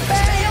in your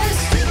bag. Stay on the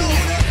scene.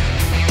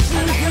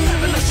 Like a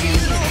loving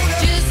machine.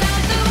 Just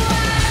like the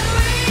water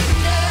wing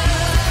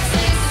does.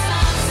 Sings a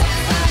song,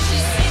 says how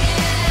she's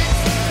singing.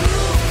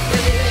 Ooh,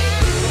 baby,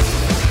 ooh,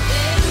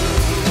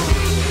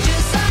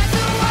 just like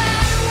the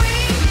water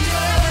wing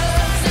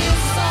does.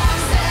 Sings a song,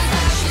 says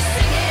how she's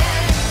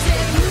singing.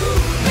 Say ooh,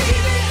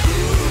 baby,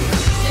 ooh,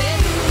 say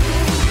ooh.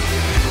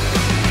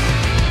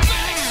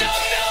 Make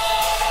some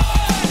noise.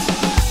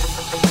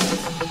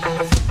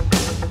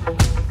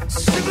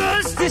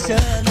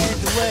 Superstition ain't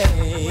the way.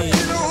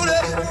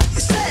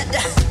 You said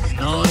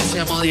non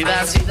siamo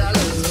diversi da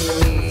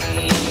lui.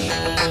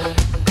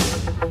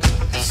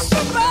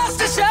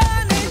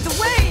 Superstition ain't the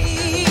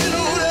way.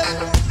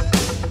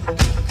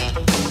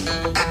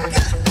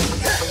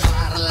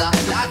 Parla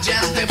la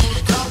gente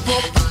purtroppo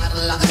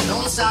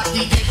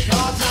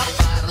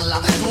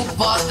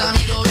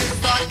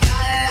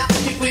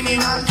di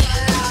non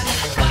parlare.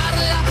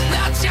 Parla,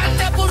 la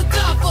gente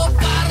purtroppo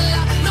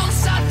parla, non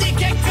sa di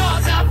che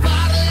cosa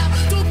parla.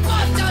 Tu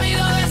portami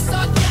dove sto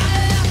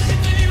galla e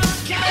poi mi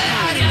manca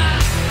l'aria.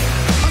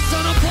 Ma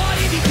sono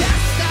fuori di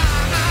testa,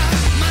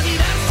 ma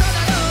diversa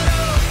da loro.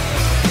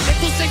 E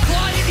tu sei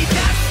fuori di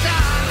testa,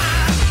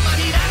 ma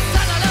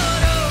diversa da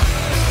loro.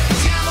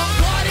 Siamo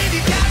fuori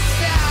di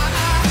testa,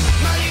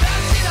 ma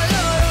diversi da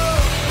loro.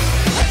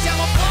 E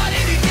siamo fuori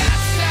di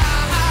testa,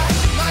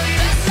 ma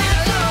diversi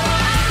da loro.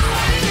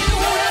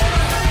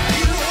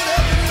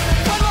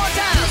 One more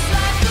time. Just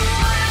like the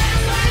wind,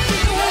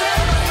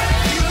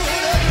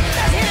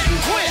 let's hit and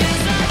quit.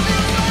 Just like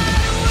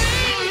the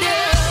wind,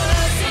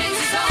 sings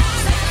a song,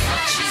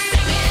 she's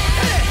singing.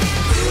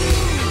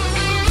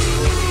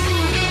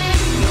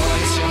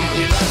 Noi siamo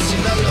diversi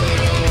da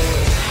loro.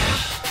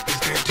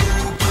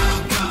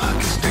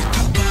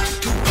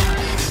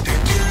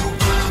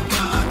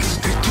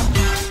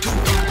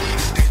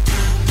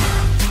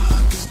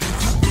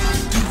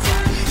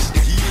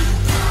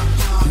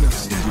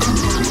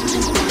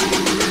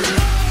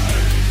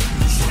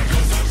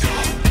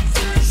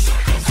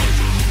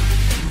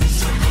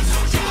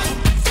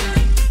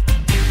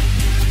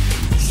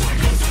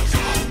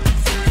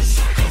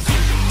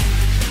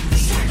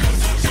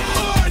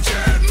 I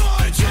did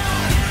my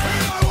time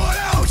and I went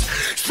out.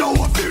 So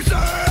abused to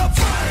have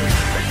pain.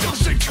 It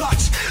doesn't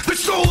cut. The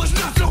soul is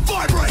not to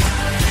vibrate.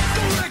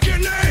 The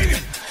reckoning,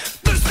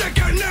 the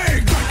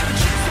sickening. Like a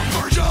cheap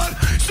subversion,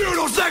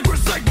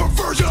 pseudo-sacrosanct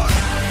perversion.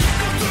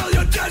 Go through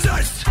your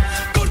deserts,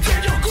 go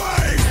dig your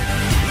grave.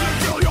 Then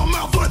fill your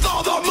mouth with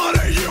all the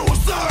money you will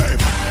save.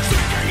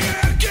 Sinking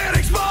in,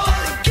 getting smaller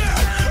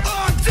again.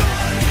 I'm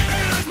done,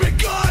 it has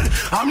begun.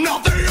 I'm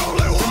not the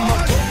only one.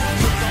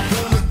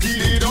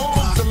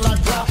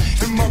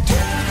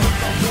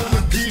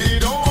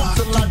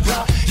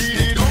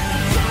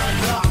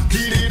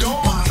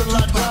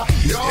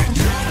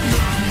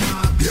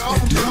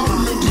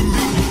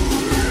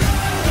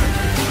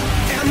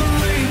 And the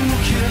rain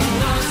will kill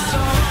us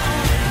all.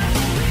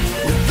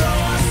 We throw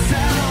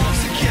ourselves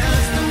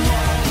against the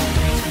wall,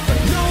 but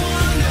no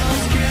one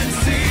else can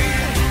see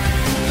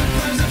the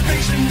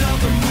preservation of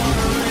the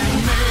mother in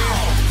me.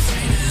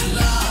 Tainted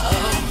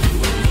love,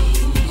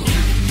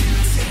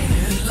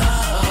 tainted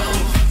love.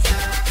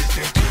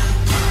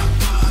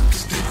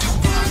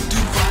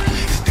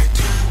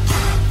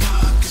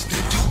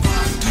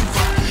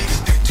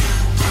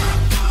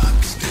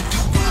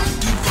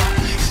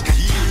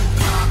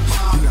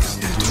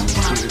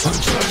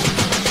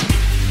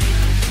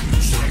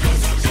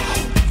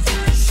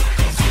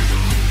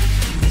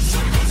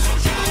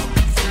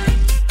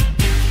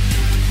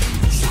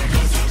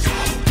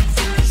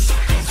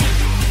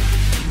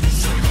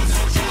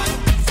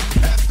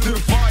 After the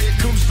fire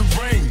comes the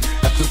rain.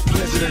 After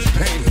pleasure, there's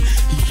pain.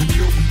 Even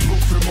though we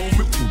broke for the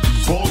moment, we'll be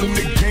balling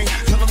the game.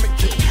 Tell them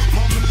again,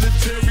 my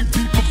military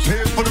be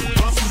prepared for the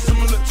bus.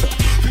 Similar to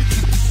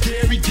bitches be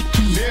scary, get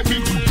too heavy.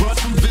 We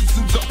bust them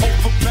visions of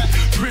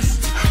overpacked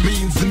wrists.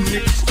 Means the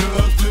niggas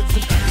stuck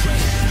living.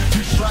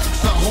 These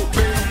strikes, I hope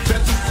they don't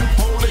test us and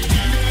pull the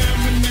heat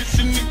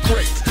ammunition in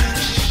crates.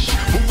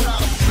 But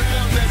without a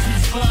sound as we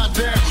slide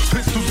down,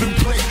 pistols in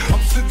play.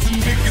 I'm sensing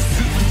niggas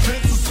in the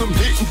fences. I'm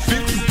hitting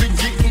fences, then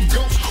getting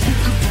ghosts. Who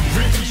could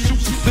prevent me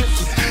shooting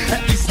senses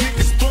at these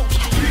niggas' throats?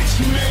 Bitch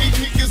made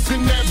niggas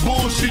in that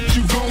bullshit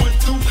you going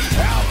through.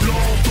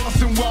 Outlaw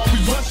busting while we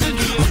rushing.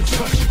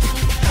 Untouchable.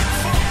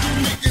 Fuck you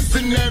niggas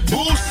in that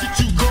bullshit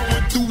you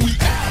going through. We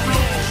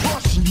outlaws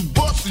rushing you,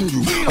 busting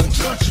you.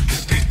 Untouchable.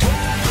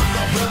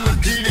 I wanna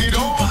get it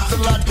on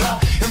till I die.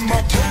 In my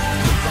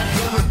bones, I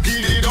wanna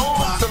get it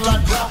on till I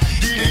die.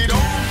 Get it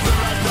on till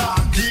I die.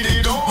 Get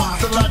it on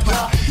till I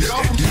die.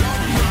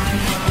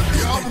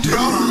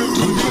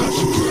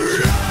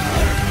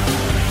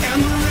 And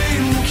the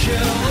rain will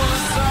kill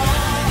us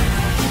all.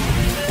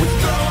 We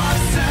throw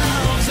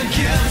ourselves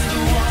against the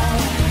wall,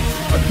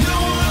 but no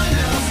one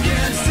else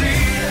can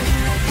see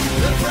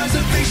the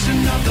preservation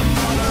of the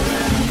mother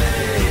in me.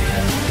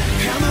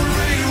 And the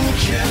rain will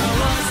kill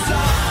us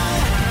all.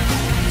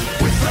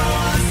 We throw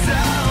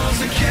ourselves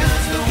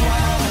against the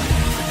wall,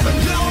 but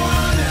no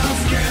one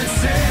else can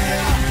see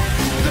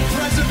the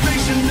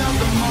preservation of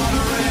the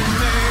mother in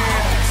me.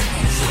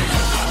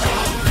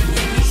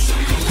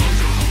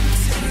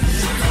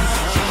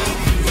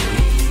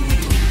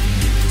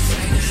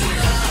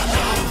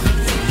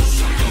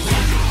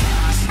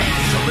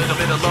 A little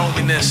bit of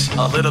loneliness,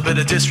 a little bit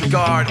of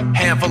disregard,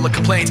 handful of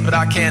complaints, but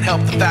I can't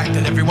help the fact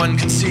that everyone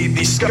can see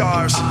these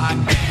scars. I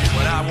am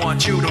what I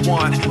want you to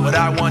want, what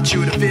I want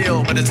you to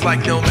feel, but it's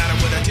like no matter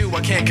what I do,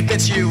 I can't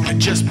convince you to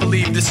just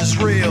believe this is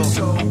real.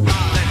 So I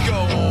let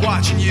go,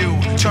 watching you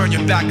turn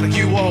your back like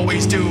you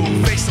always do.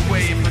 Face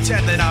away and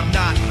pretend that I'm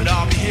not, but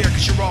I'll be here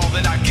 'cause you're all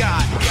that I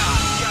got.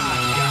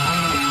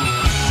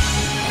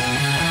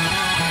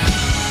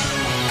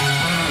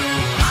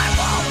 I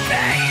won't be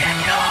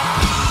ignored.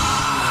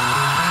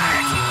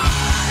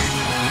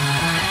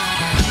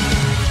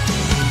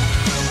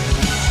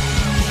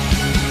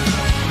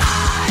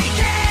 I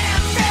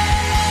can't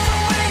feel the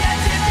way I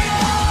did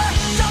before.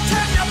 Don't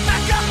turn your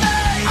back on me.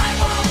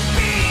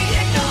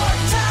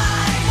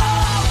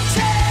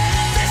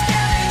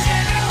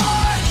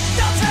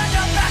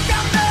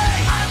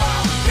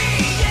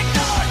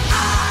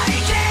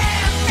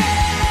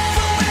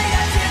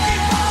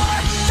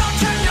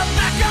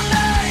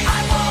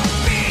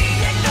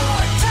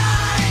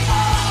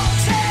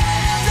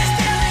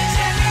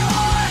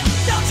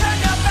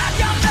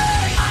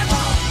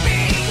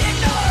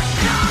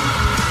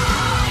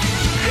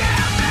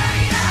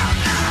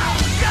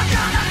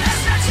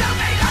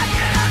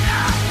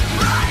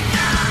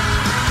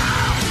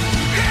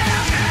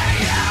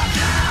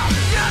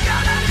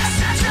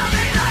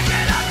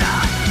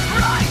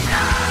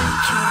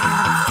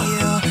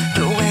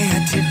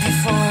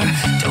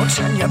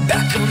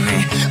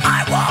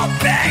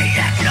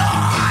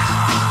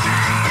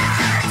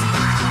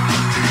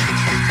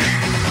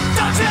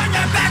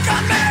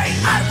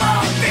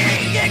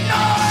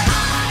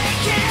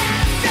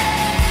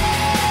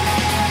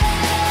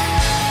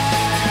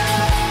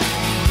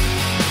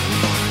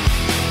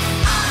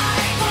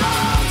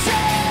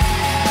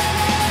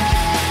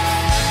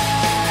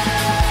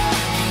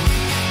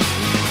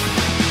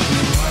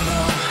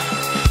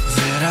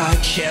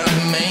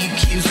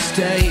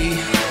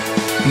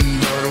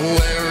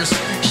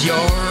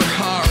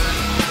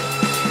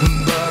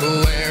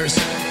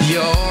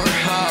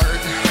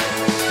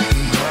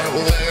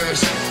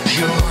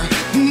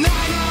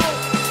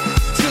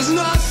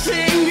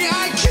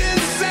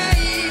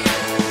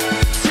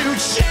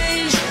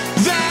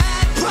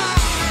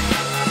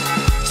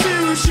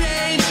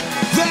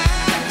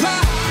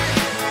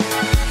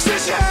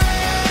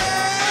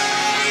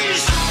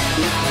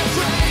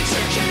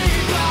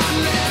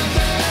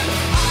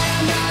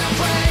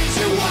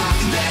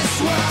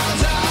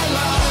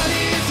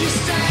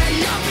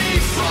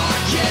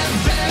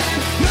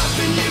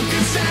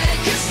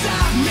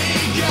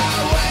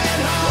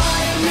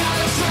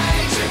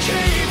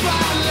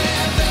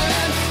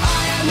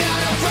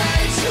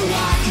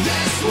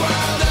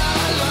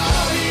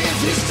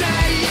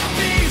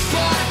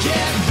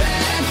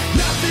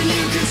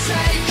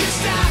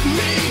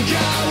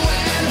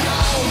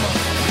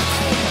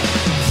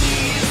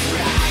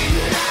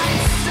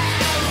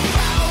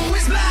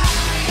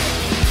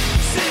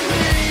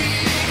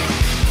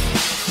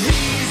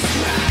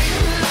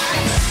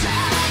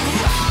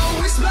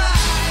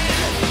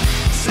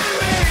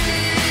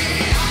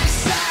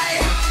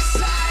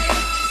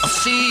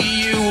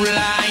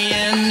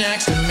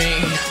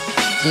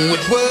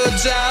 With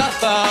words I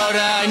thought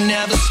I'd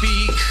never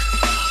speak,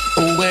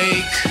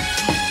 awake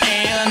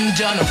and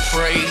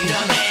unafraid,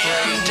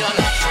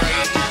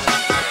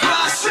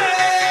 I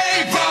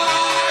say,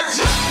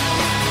 birds.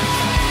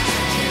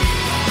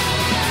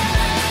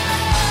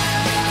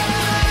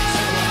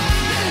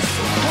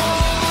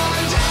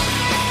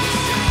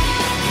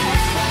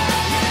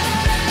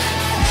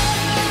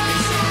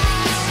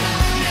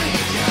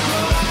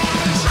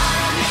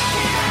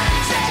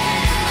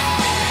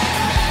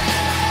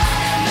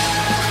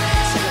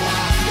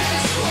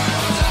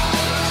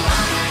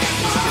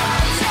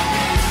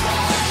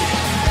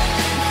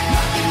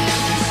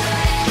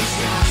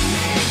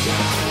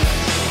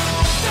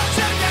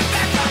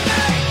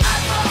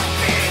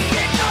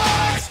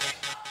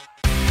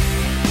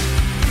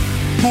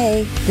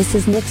 Hey, this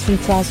is Nix from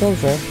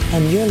Crossover,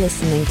 and you're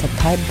listening to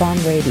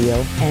Pipebomb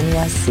Radio,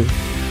 NYC.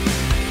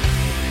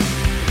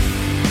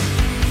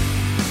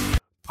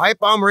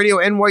 Pipebomb Radio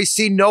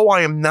NYC, no,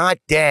 I am not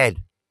dead.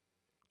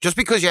 Just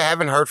because you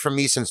haven't heard from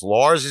me since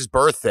Lars'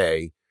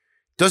 birthday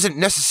doesn't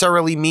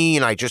necessarily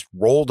mean I just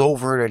rolled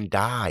over and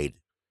died.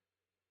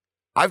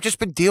 I've just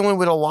been dealing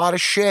with a lot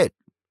of shit.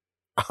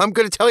 I'm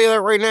going to tell you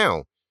that right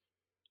now.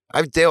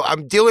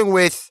 I'm dealing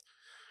with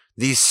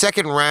the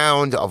second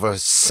round of a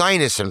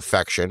sinus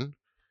infection,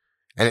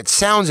 and it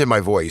sounds in my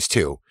voice,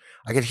 too.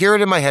 I can hear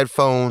it in my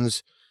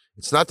headphones.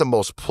 It's not the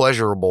most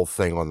pleasurable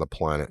thing on the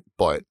planet,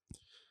 but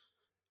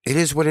it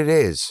is what it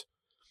is.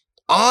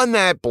 On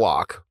that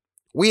block,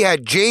 we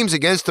had James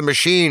Against the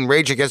Machine,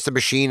 Rage Against the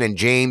Machine, and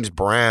James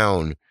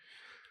Brown.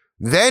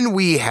 Then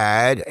we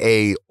had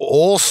a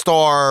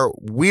all-star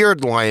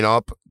weird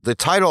lineup. The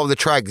title of the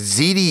track,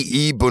 Ziti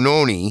E.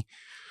 Bononi.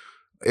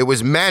 It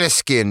was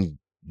Maneskin,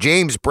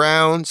 James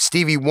Brown,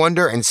 Stevie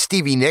Wonder, and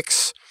Stevie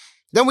Nicks.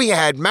 Then we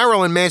had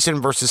Marilyn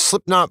Manson versus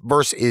Slipknot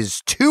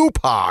versus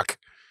Tupac.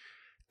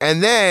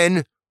 And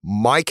then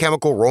My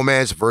Chemical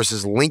Romance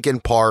versus Linkin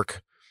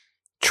Park.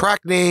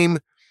 Track name,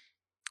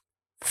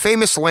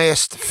 Famous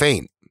Last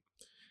Faint.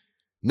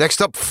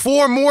 Next up,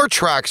 4 more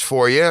tracks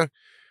for you.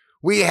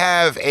 We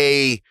have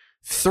a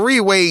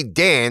 3-way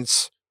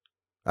dance.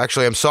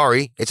 Actually, I'm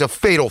sorry. It's a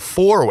fatal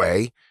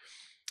 4-way.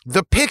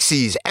 The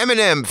Pixies,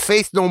 Eminem,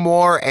 Faith No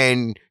More,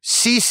 and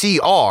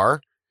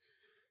CCR.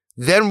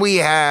 Then we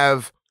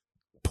have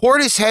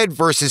Portishead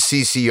versus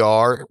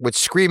CCR with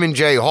Screamin'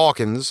 Jay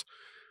Hawkins.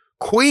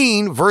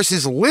 Queen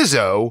versus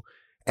Lizzo,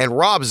 and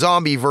Rob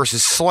Zombie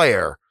versus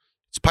Slayer.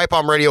 It's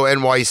Pipebomb Radio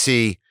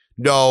NYC.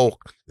 No,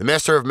 the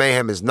Master of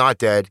Mayhem is not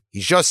dead.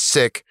 He's just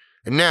sick,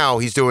 and now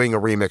he's doing a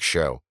remix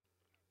show.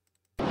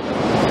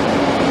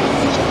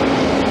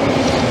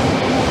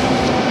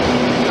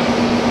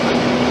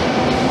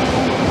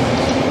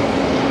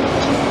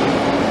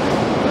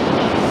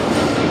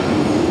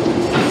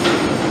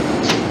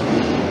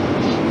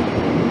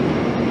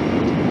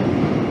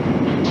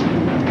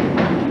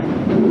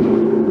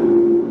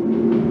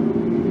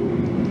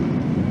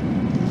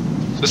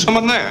 There's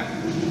someone there.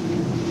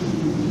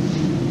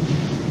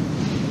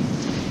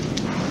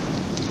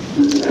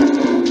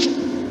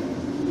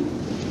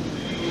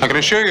 I can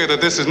assure you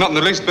that this is not in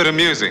the least bit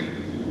amusing.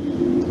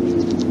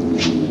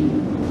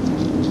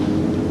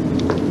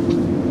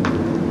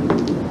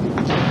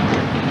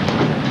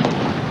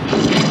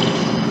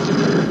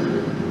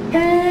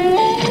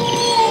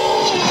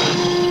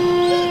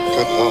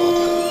 Good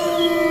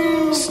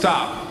Lord.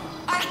 Stop.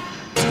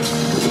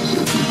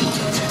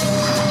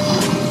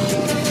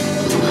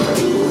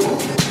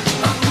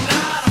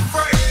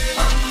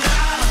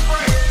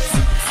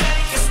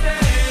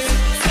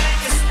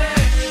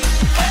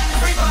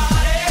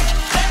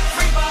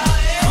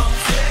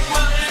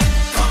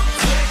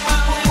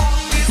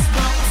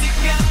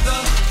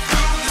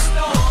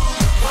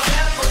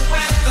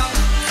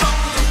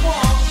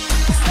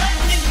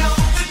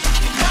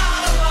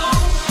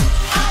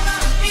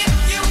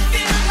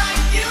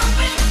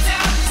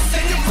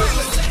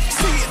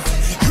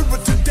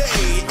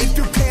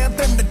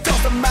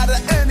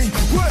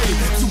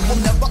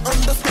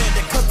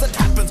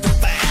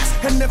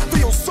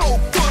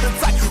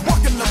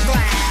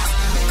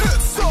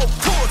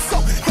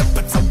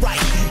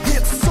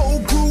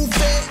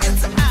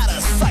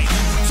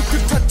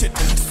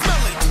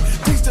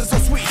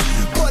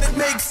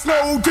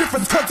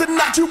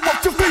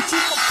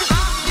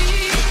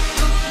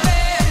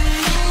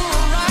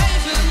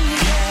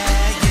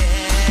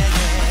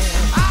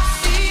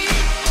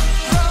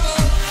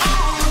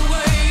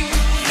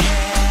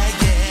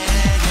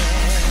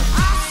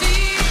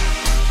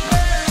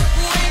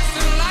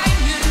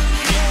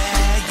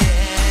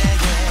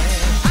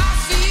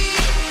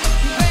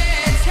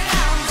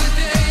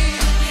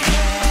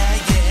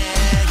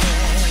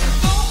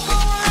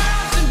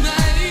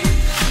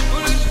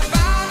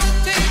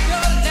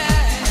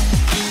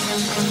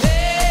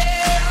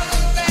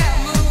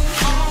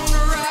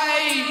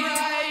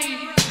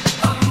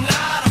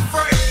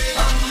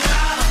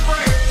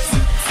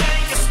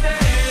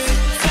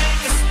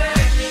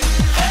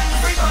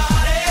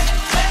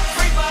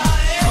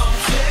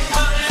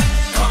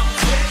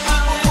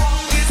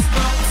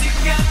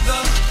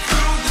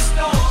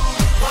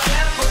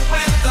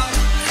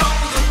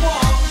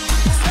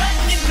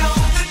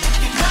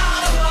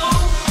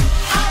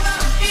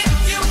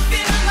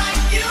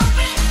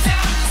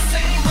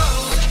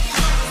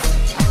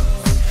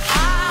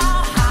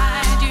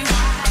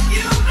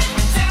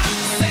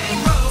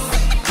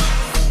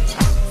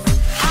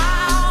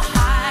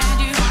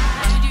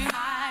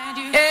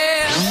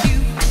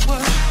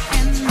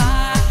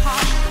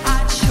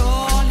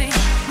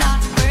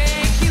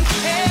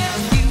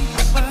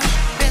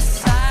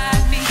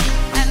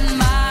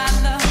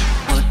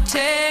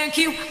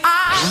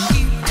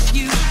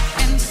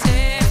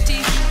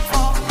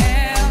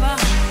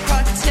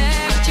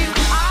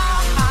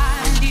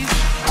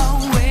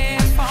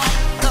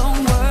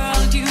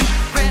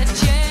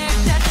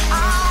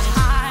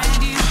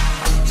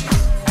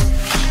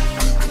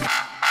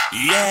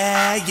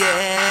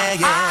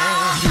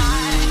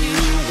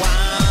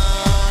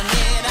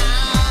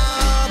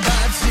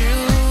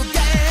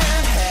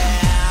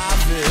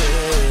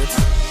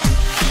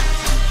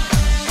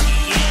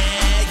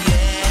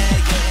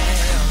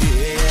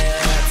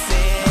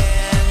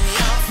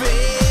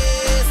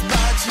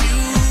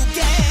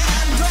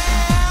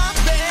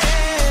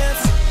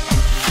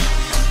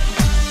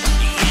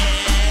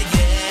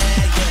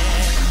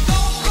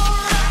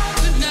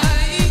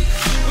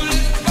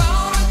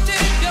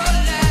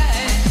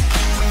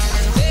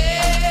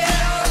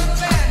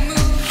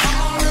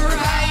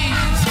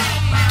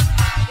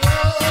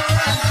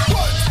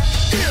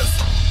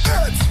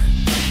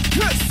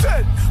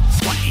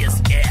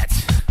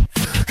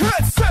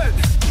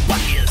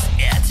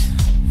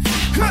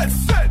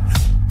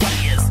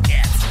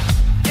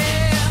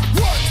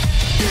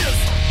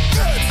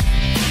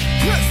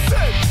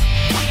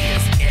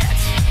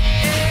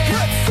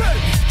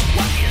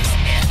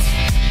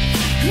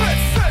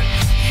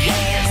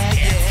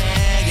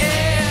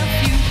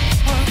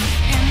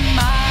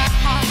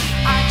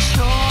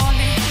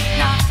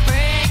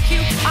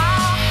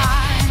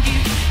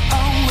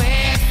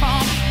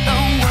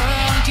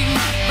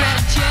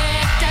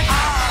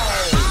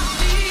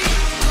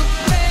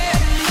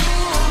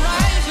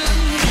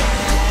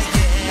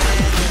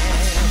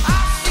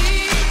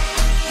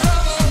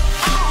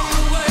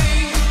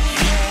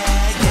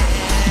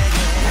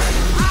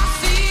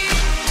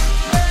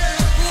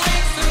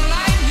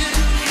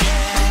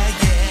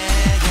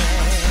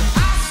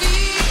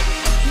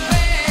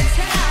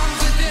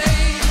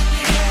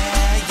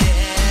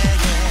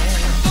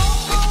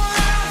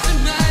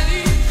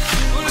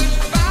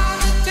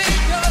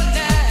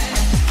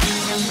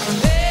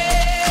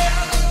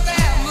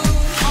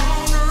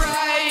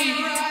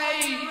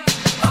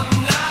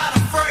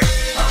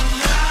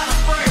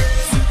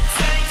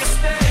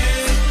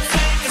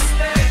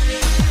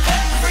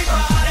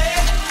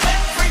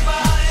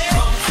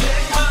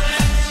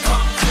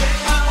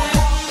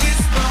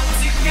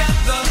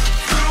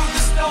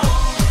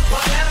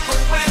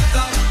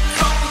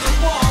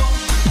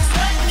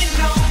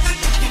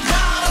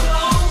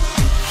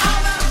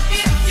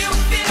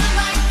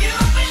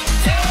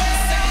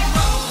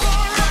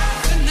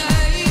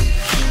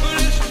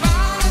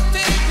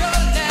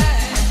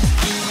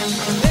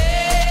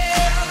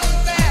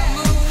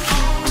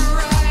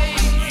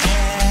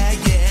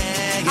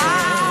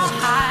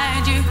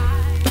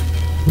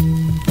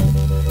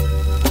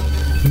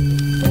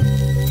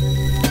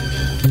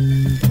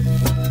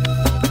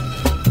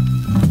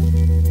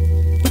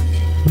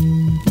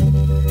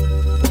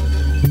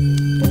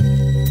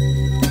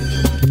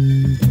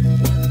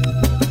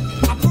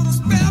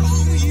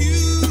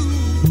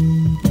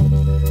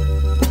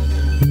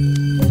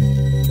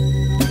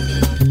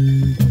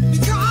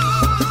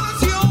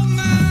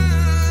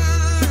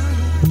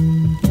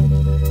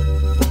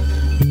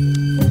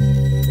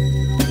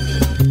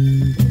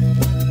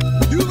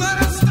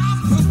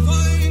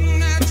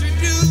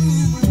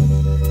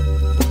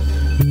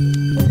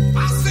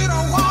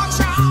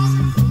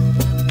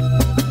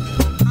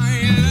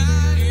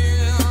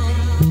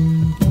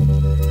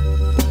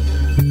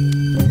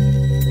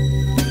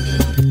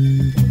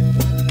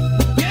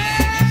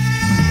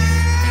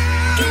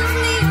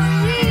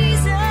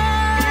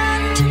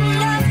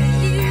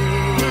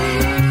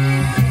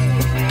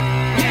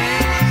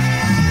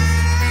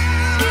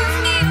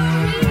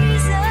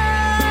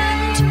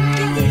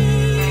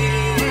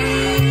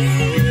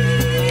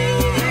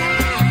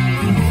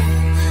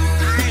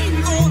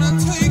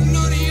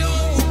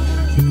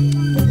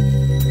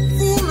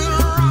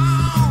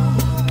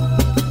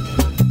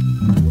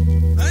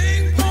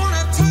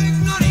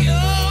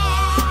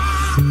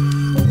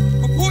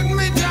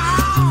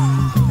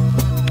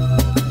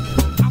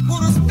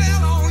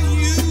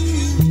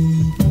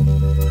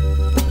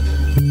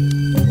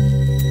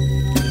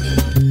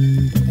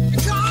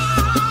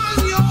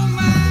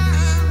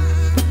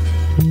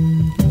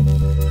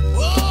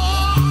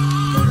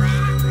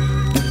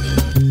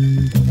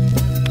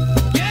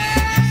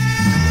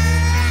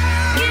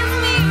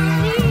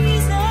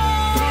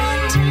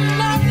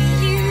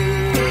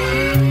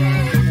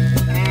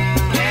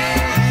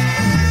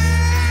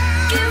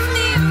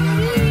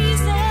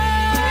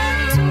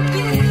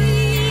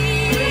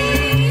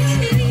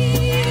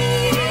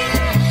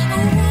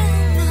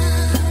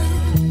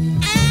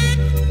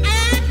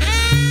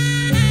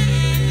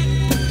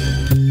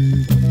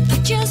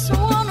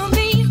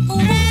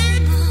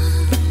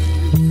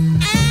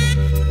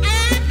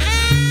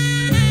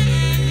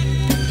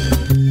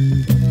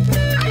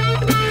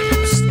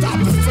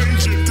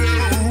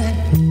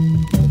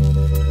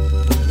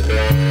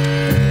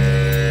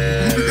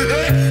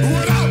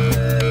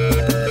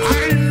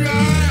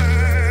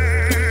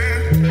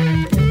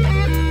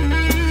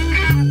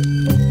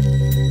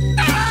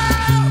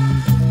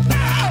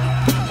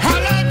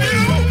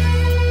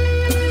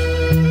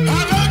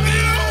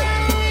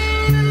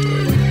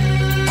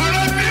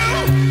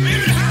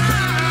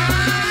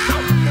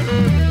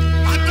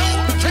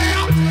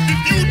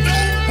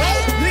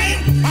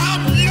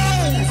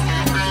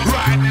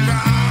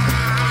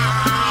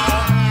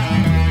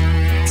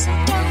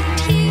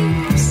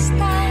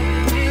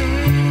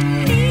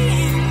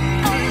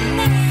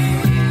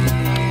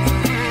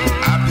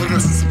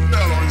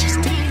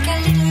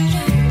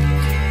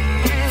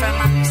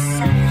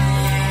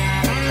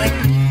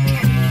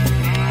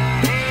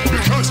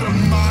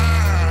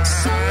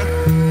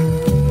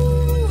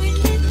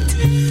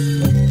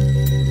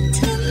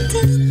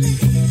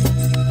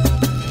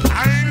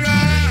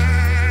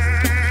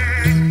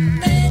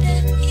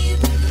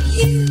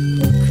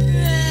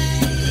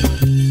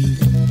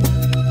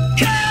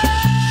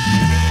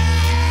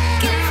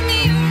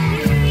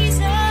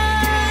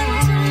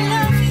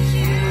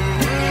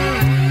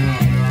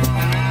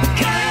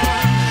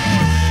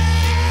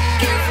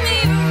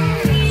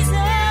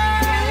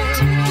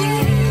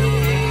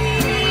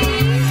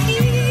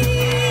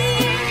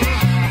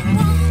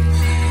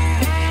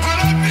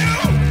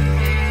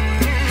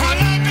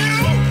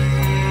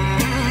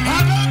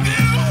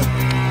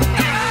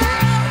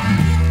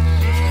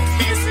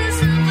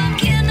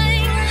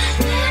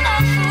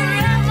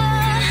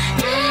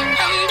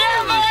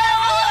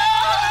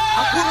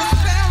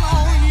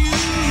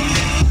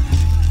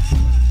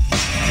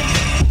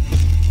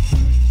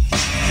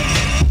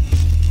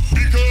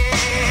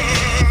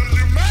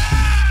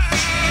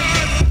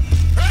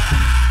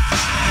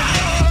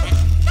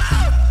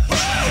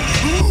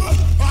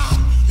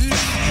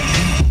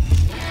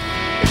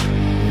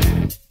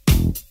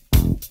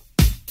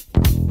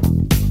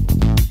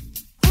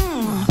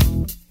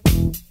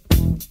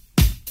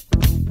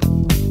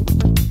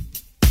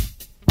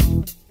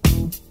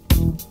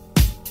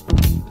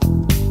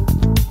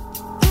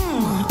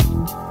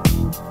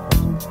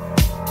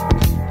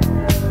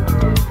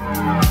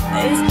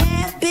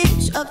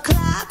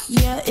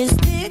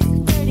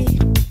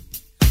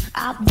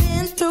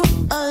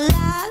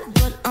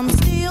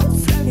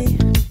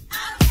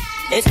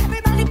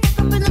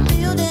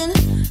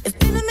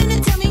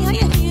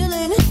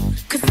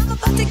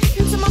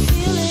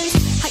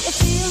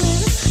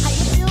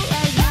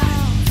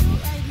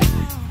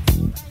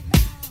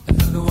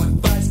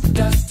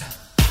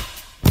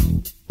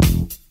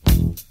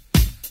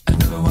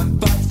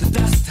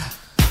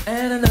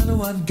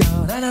 one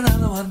gone, and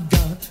another one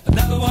gone.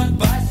 Another one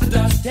bites the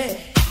dust. Hey,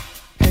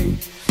 hey,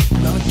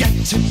 gonna get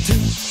you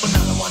too.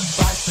 Another one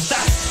bites the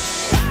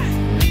dust.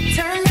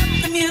 Turn up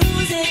the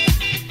music,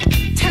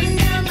 turn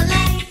down the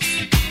lights.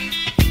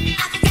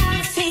 I got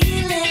a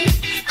feeling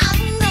I'm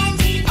gonna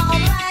be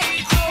alright.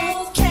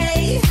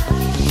 Okay,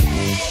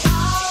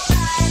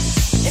 alright.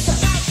 It's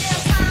about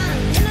damn time.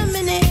 In a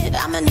minute,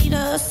 I'ma need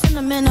a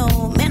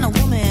sentimental man or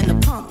woman to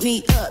pump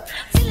me up.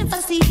 Feeling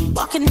fussy,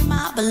 walking in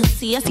my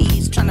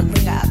Balenciagas, trying to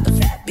bring out the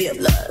fat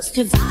bit lust.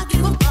 Cause I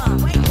give a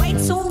bum, way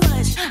too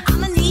much.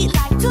 I'ma need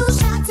like 2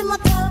 shots in my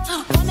cup.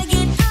 Wanna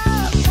get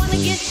up, wanna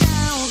get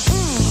down.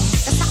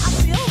 That's how I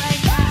feel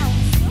right now.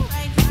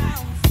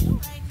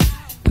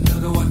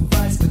 Another one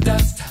bites the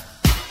dust.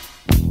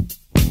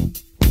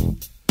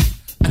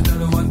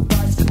 Another one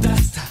bites the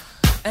dust.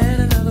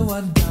 And another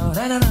one gone,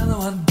 and another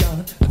one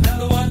gone.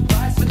 Another one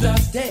bites the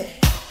dust. Hey,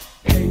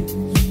 hey,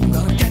 I'm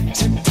gonna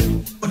get you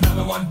too.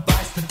 Another one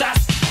bites the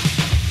dust.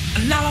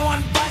 Another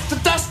one bites the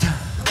dust.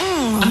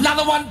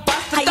 Another one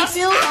bites the dust. How you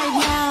feel right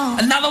now?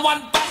 Another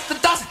one bites the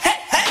dust. Hey,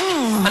 hey,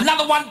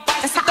 another one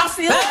bites the dust.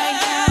 Feel right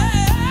now.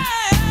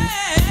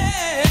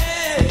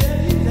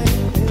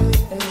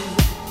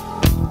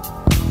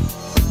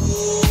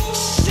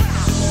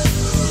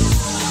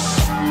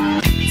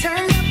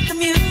 Turn up the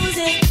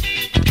music,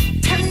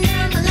 turn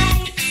down the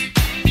lights.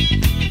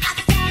 I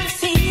got a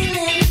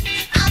feeling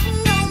I'm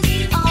gonna be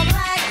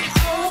alright.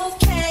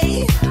 Okay,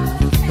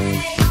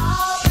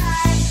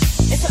 alright.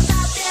 It's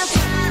about damn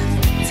time.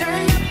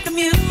 Turn up the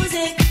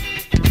music,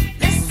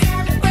 let's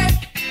celebrate.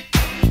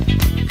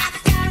 I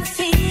got a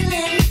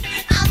feeling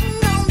I'm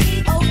gonna be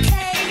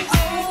okay,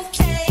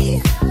 okay.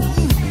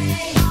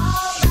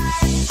 Alright,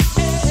 okay.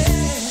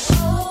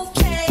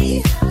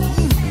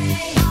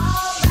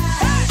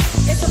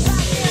 It's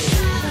about damn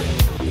time.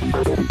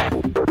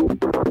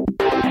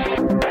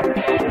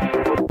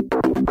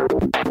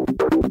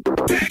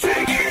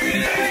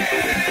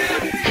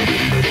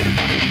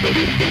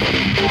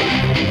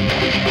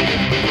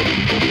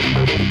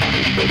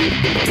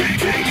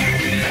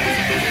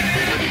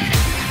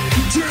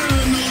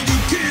 Another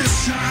kiss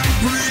I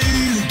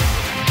breathe,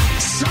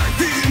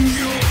 siphon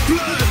your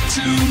blood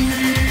to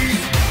me.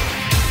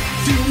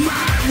 Feel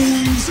my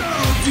wounds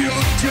of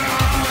your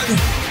God,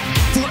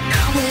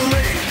 forever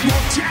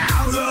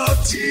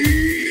immortality.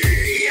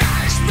 I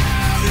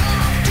smell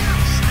your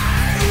death,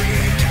 I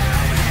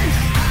recover,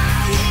 I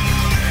will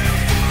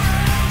live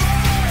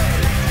forever.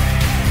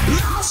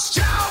 Lost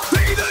child,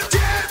 pay the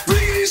debt,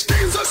 please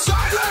screams of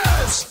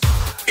silence.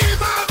 In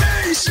my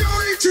veins, your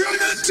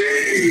eternity.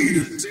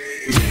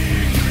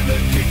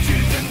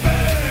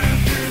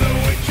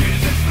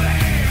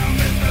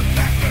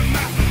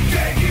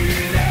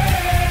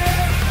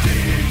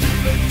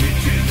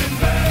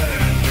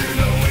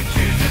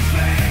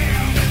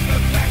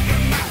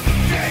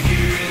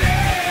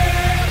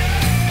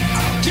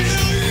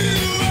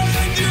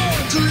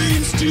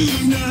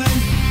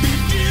 Tonight,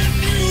 begin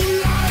new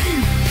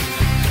life.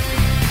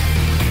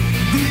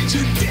 Bleed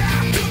your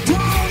death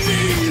upon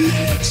me.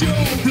 Let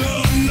your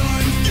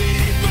bloodline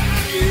feed by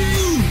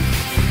you.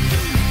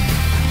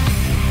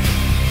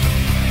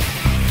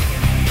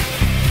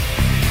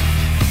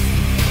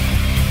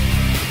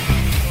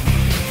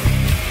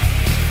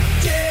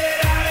 Dead,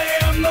 I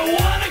am the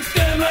one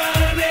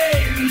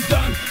exterminating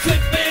son,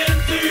 slipping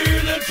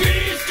through the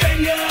trees,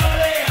 strangled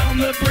on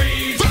the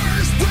breeze.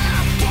 First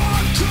breath,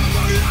 born, come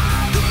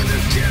alive, gonna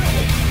kill.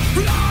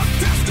 Blood,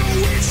 that's the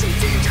way to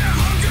feed your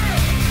hunger.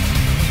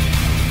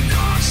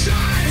 Dark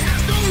side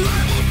has no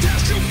rival,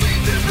 test your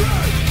faith in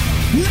blood.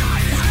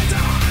 Night has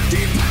a heart,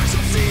 deep packs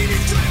of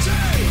feeding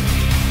frenzy.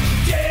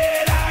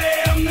 Dead, I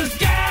am the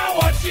sky,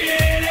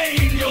 watching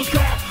angels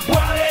cry,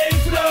 while they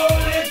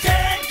slowly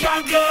take,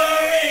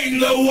 conquering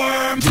the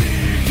worm.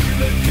 Dig through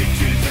the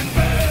ditches and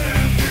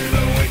burn through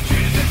the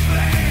witches and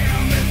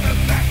slam at the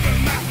back of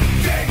my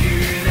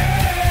regular.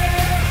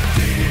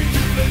 Dig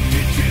through the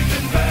ditches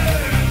and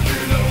burn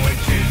through the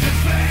witches and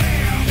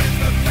slam at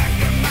the back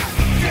of my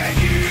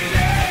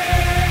regular.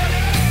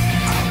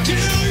 I'll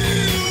kill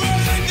you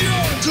and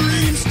your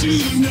dreams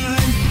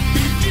tonight.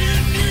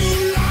 Begin new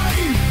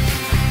life.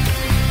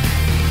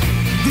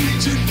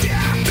 Bleed your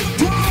death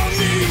upon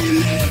me.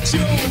 Let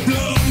your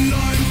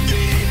bloodline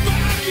feed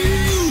by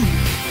you.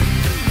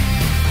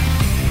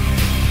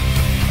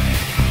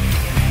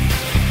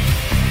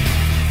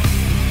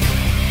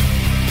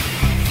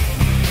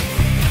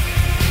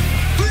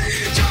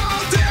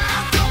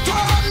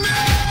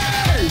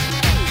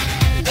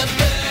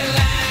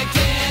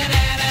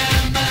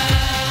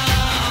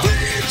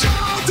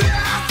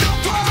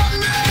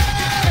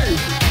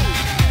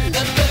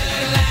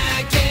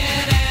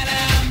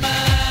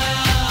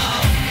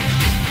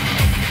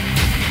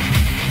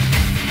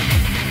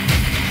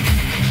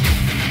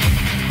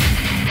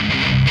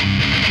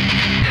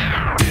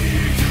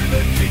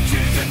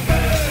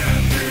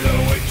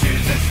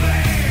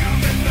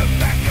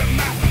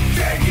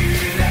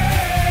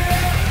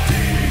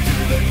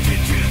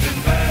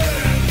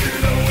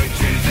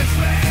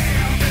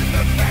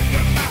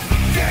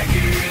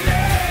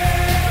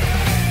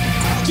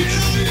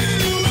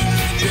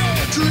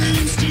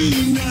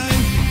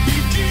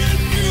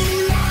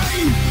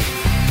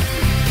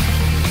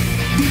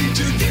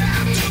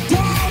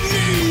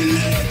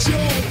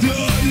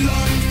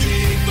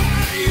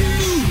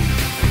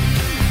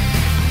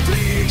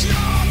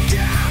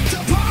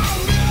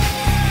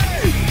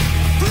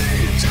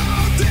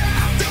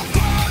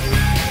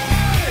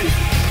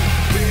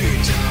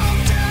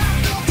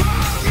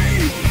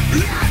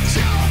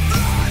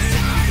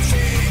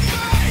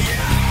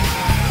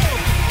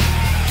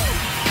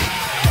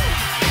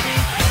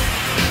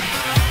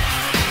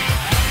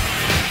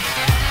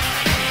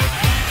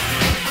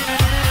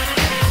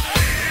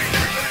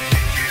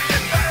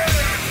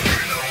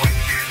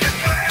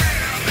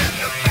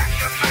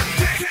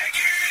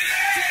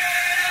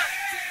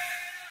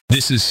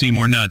 This is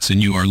Seymour Nuts, and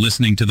you are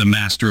listening to the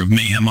Master of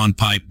Mayhem on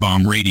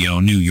Pipebomb Radio,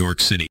 New York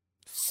City.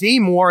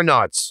 Seymour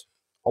Nuts.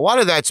 A lot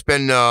of that's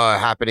been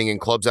happening in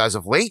clubs as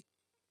of late.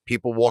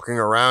 People walking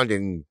around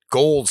in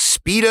gold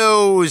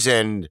Speedos,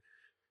 and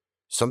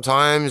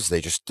sometimes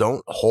they just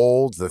don't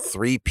hold the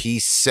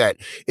three-piece set.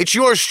 It's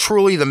yours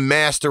truly, the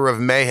Master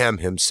of Mayhem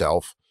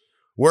himself,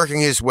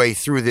 working his way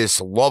through this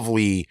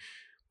lovely,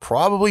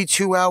 probably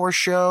 2-hour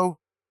show.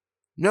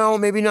 No,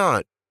 maybe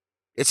not.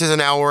 It says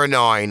 1 hour and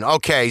 9.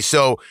 Okay,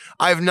 so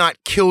I've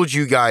not killed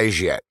you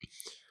guys yet.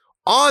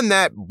 On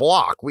that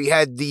block, we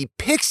had the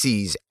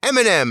Pixies,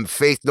 Eminem,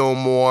 Faith No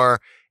More,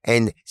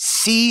 and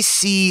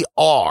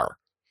CCR.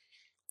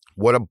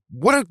 What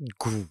a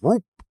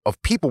group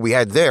of people we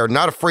had there.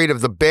 Not Afraid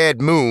of the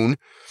Bad Moon.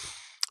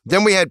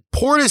 Then we had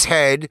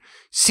Portishead,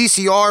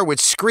 CCR with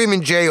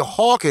Screamin' Jay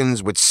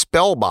Hawkins with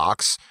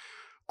Spellbox,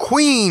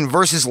 Queen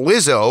versus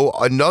Lizzo,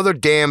 Another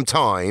Damn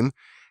Time,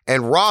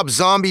 and Rob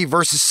Zombie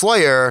versus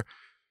Slayer,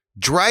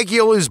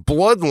 Dragula's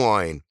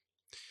Bloodline.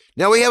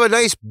 Now we have a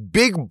nice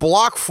big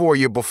block for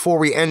you before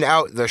we end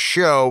out the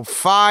show.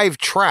 5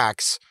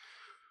 tracks.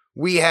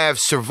 We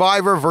have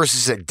Survivor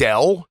versus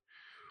Adele.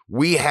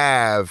 We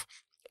have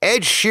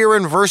Ed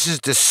Sheeran versus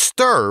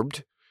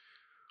Disturbed.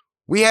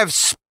 We have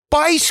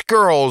Spice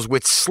Girls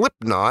with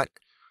Slipknot.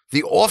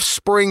 The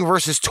Offspring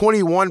versus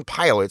 21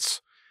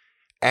 Pilots.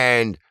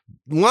 And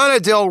Lana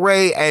Del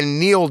Rey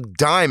and Neil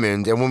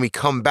Diamond. And when we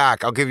come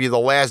back, I'll give you the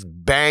last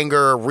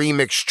banger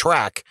remix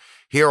track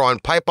here on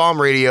Pipebomb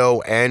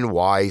Radio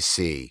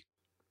NYC.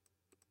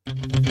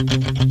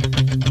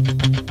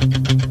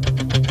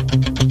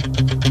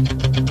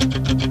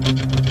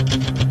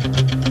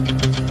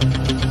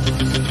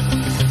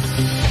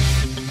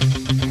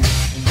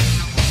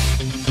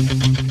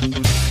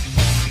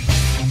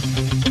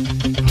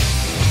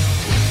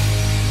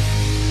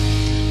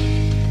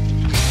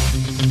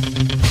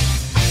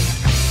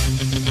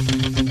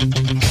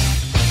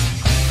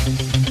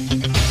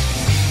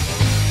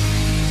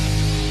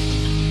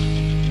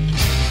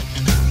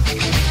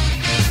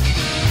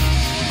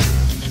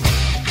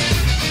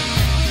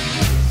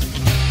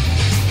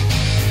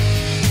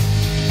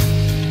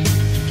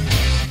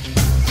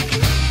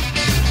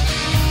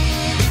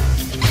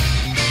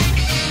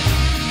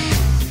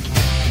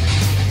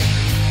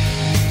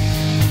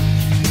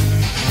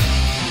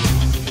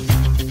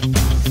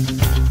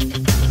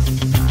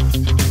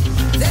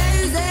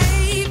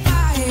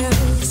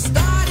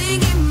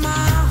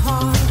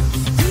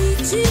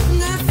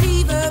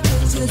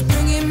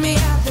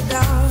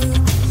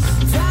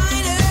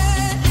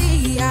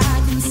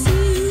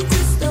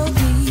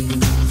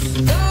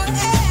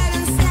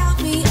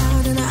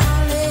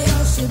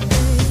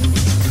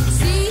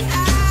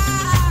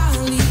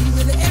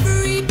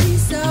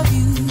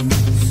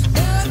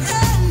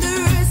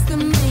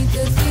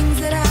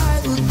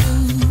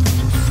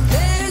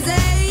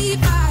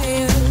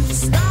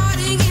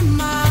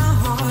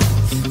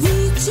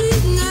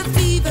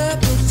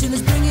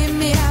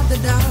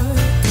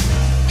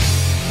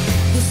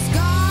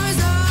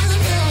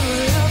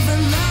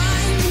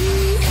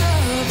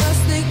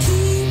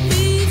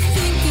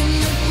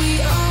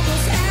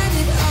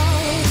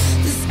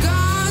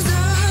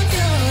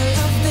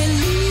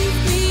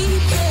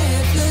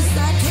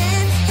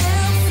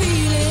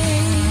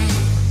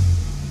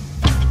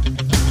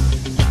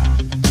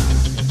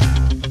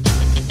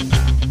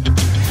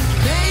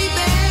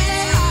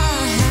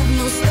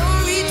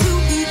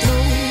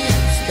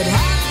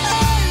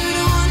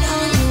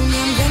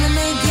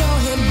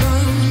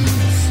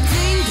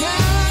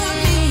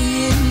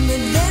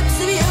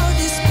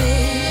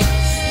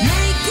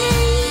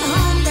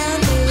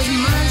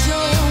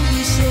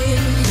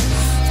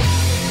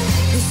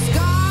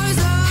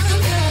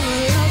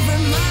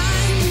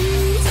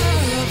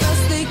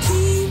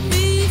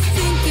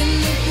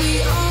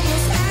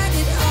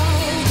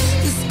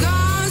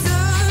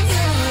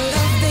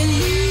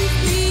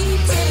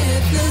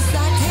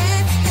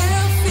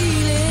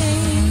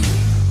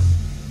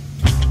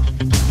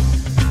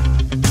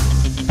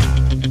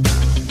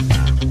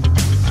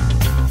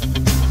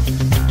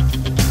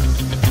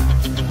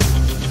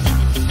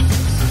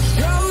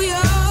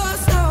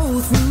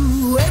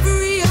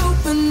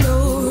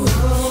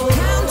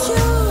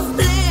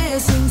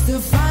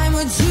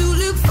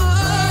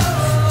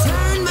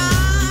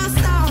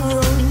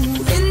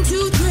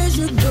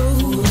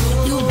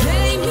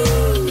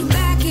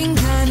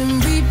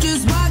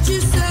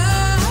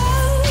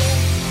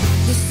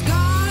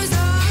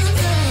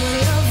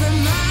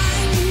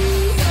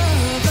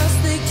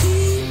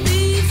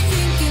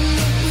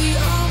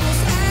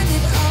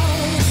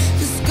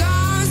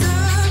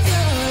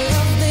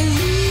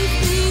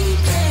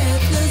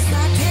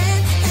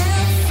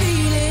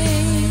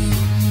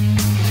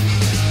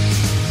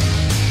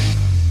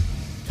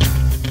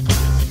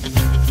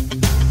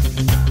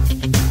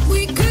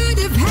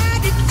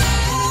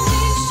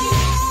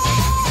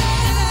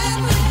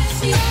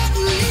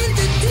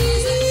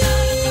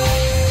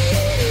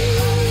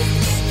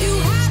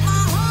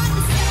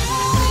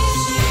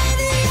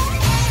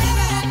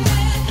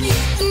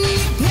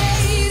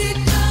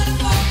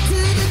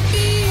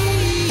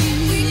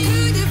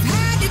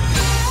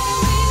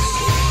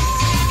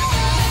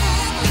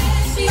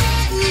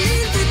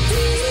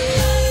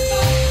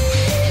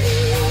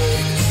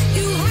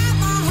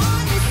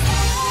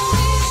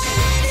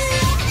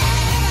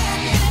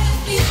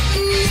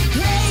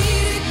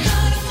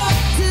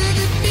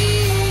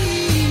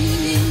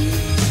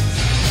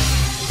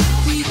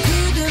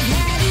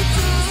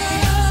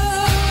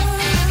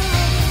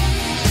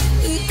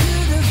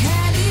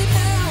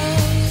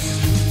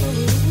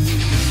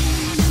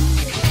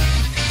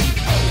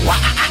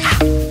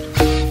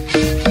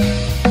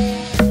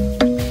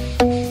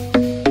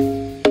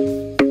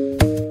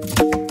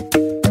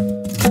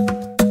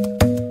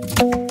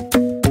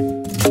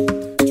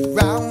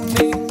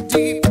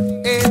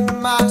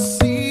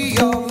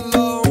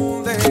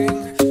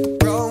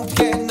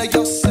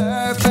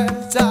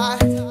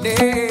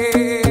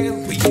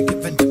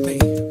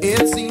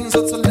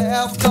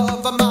 left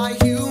of my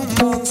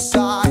human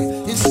side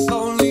is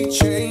slowly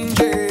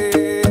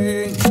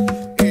changing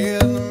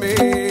in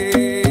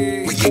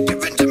me. Will you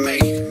give it to me?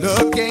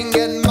 Looking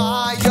at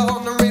my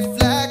own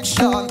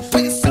reflection,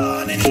 when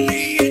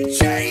suddenly it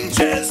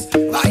changes,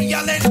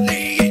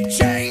 violently it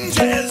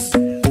changes.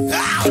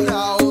 Oh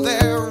no,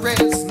 there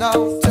is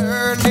no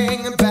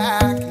turning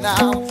back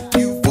now.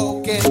 You've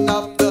woken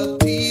up the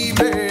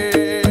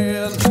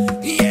demon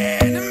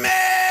in me.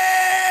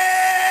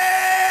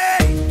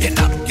 Get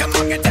up, come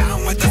on, get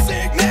down with the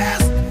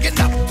sickness. Get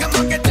up, come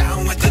on, get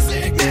down with the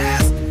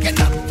sickness. Get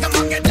up, come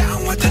on, get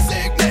down with the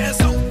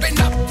sickness. Open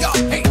up your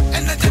hate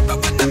and the devil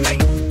with the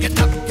mate. Get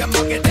up, come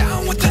on, get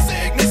down with the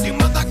sickness. You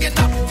mother, get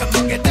up, come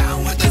on, get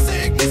down with the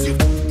sickness. You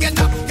get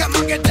up, come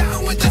on, get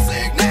down with the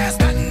sickness.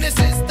 Madness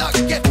is the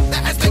gift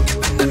that has been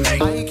given to me.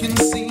 I can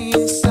see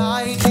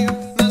inside you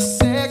the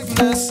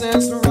sickness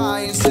is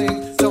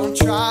rising. Don't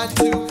try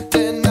to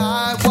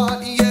deny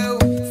what you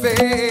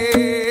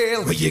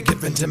feel. Will you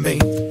give it to me?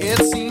 It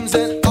seems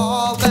that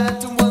all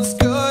that was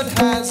good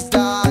has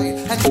died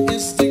and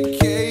is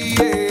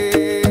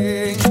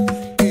decaying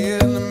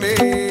in me.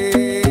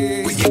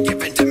 Will you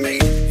give it to me?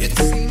 It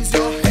seems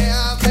you're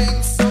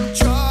having some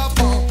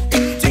trouble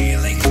in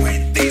dealing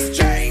with these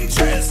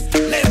changes,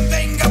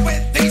 living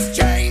with these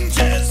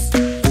changes.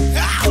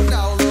 Oh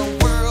no, the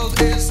world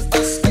is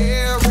a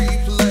scary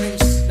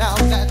place now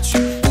that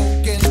you've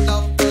woken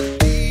up the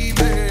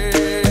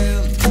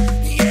demon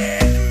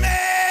in me.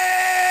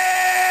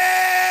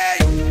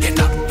 Get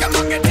up, come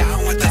on, get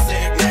down with the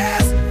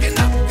sickness. Get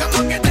up, come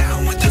on, get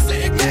down with the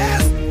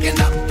sickness. Get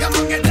up, come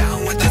on, get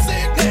down with the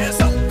sickness.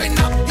 Open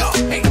up your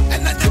hate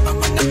and the devil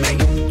with the mate.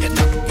 Get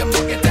up, come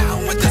on, get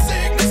down with the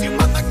sickness. You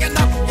mother, get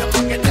up, come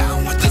on, get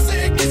down with the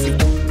sickness. You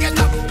get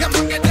up, come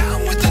on, get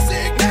down with the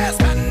sickness.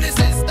 Madness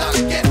is the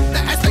gift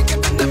that has been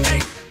given to me.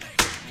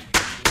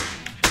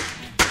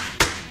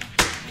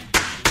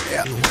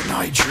 And when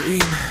I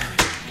dream,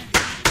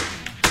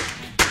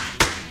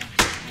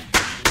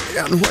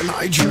 and when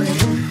I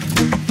dream,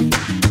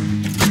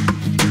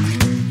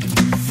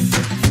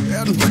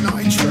 and when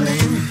I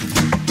dream,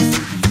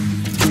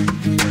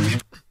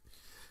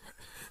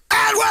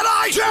 and when I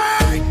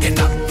dream, get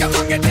up, come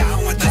on, get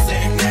down with the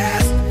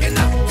sickness. Get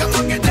up, come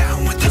on, get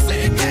down with the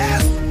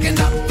sickness. Get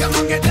up, come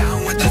on, get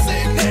down with the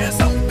sickness.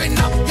 Open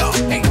up your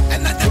hate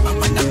and the devil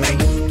with the mate.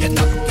 Get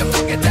up, come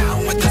on, get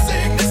down with the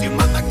sickness. You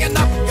mother, get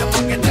up, come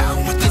on, get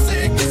down with the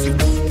sickness. You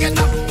get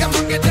up, come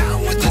on, get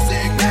down with the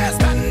sickness.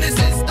 Madness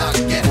is the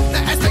gift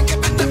that has been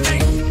given to me.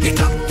 Get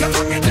up, come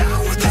on, get down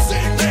with the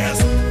sickness.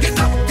 Get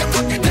up, come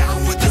on, get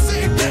down with the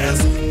sickness.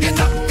 Get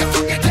up, come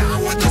on, get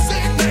down with the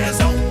sickness.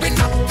 Open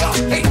up your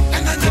hate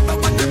and the devil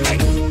with the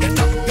mate. Get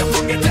up, come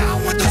on, get down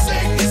with the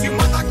sickness. You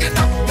mother, get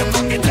up, come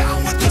on, get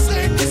down with the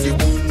sickness. You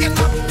get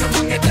up, come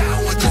on, get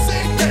down with the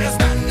sickness.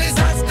 Madness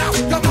has now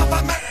come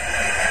over me.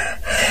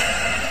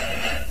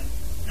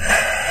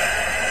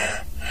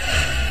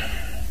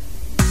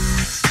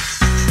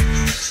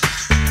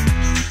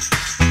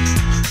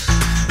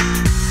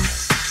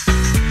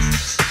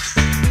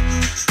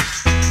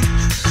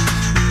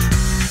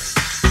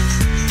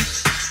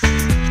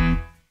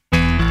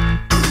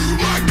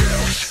 My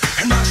guilt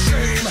and my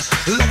shame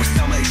always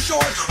sell me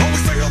short,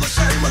 always feel the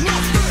same.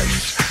 Enough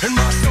space in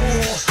my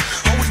soul,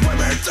 always weigh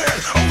me thin,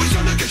 always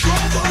under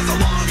control. But the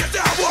longest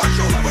hours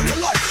you'll ever in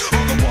your life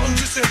are the ones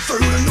you sit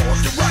through the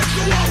north to right.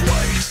 So I'll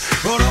wait,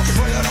 but I'm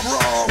afraid that I'm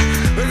wrong,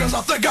 because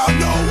I think I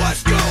know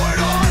what's going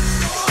on.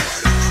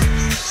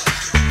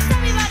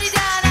 Everybody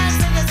down and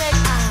sing a sing.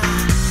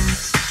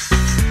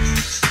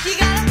 You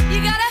gotta.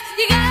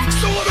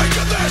 So let me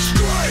get this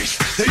straight,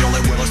 the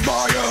only will is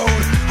my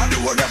own. I do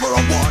whatever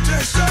I want to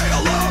stay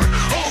alone.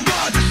 All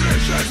my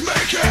decisions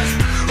make it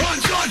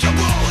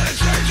untouchable and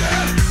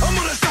tainted. I'm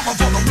gonna suffer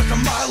for the rest of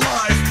my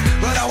life,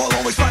 but I will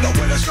always find a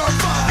way to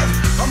survive.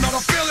 I'm not a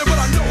failure, but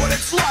I know what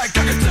it's like.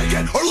 I can take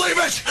it or leave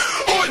it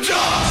or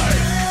die.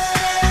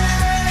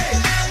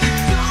 You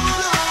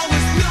don't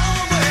always know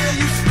where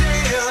you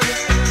stand,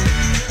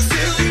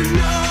 till you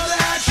know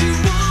that you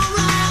won't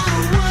run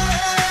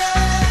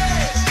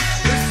away.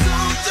 There's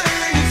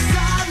something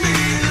inside me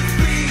that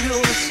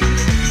feels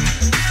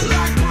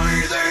like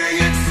breathing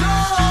in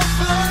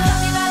sulfur.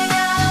 Everybody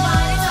down and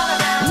wine, it's all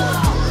around.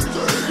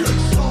 Breathing in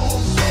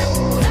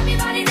sulfur.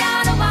 Everybody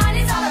down and wine,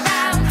 it's all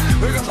around.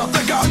 Because I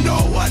think I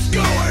know what's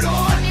going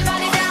on.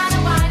 Everybody down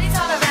and wine, it's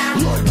all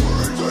around. Like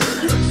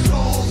breathing in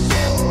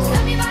sulfur.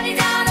 Everybody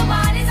down and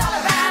wine, it's all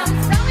around.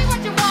 Tell me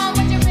what you want,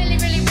 what you really,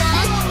 really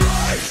want. My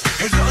life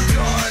is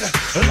undone,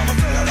 and I'm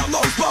afraid that I'm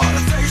lost by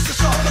the taste of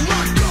sun of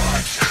my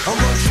gut.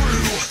 I'm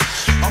untrue,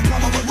 I'm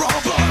probably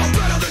wrong, but I'm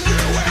better than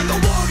you. And the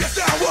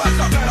longest hours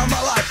I've had of my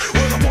life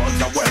were the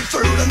ones I went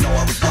through to know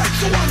I was right.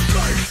 So I'm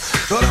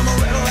safe, but I'm a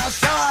little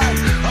outside.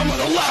 I'm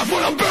gonna laugh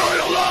when I'm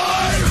buried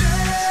alive.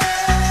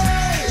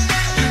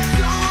 You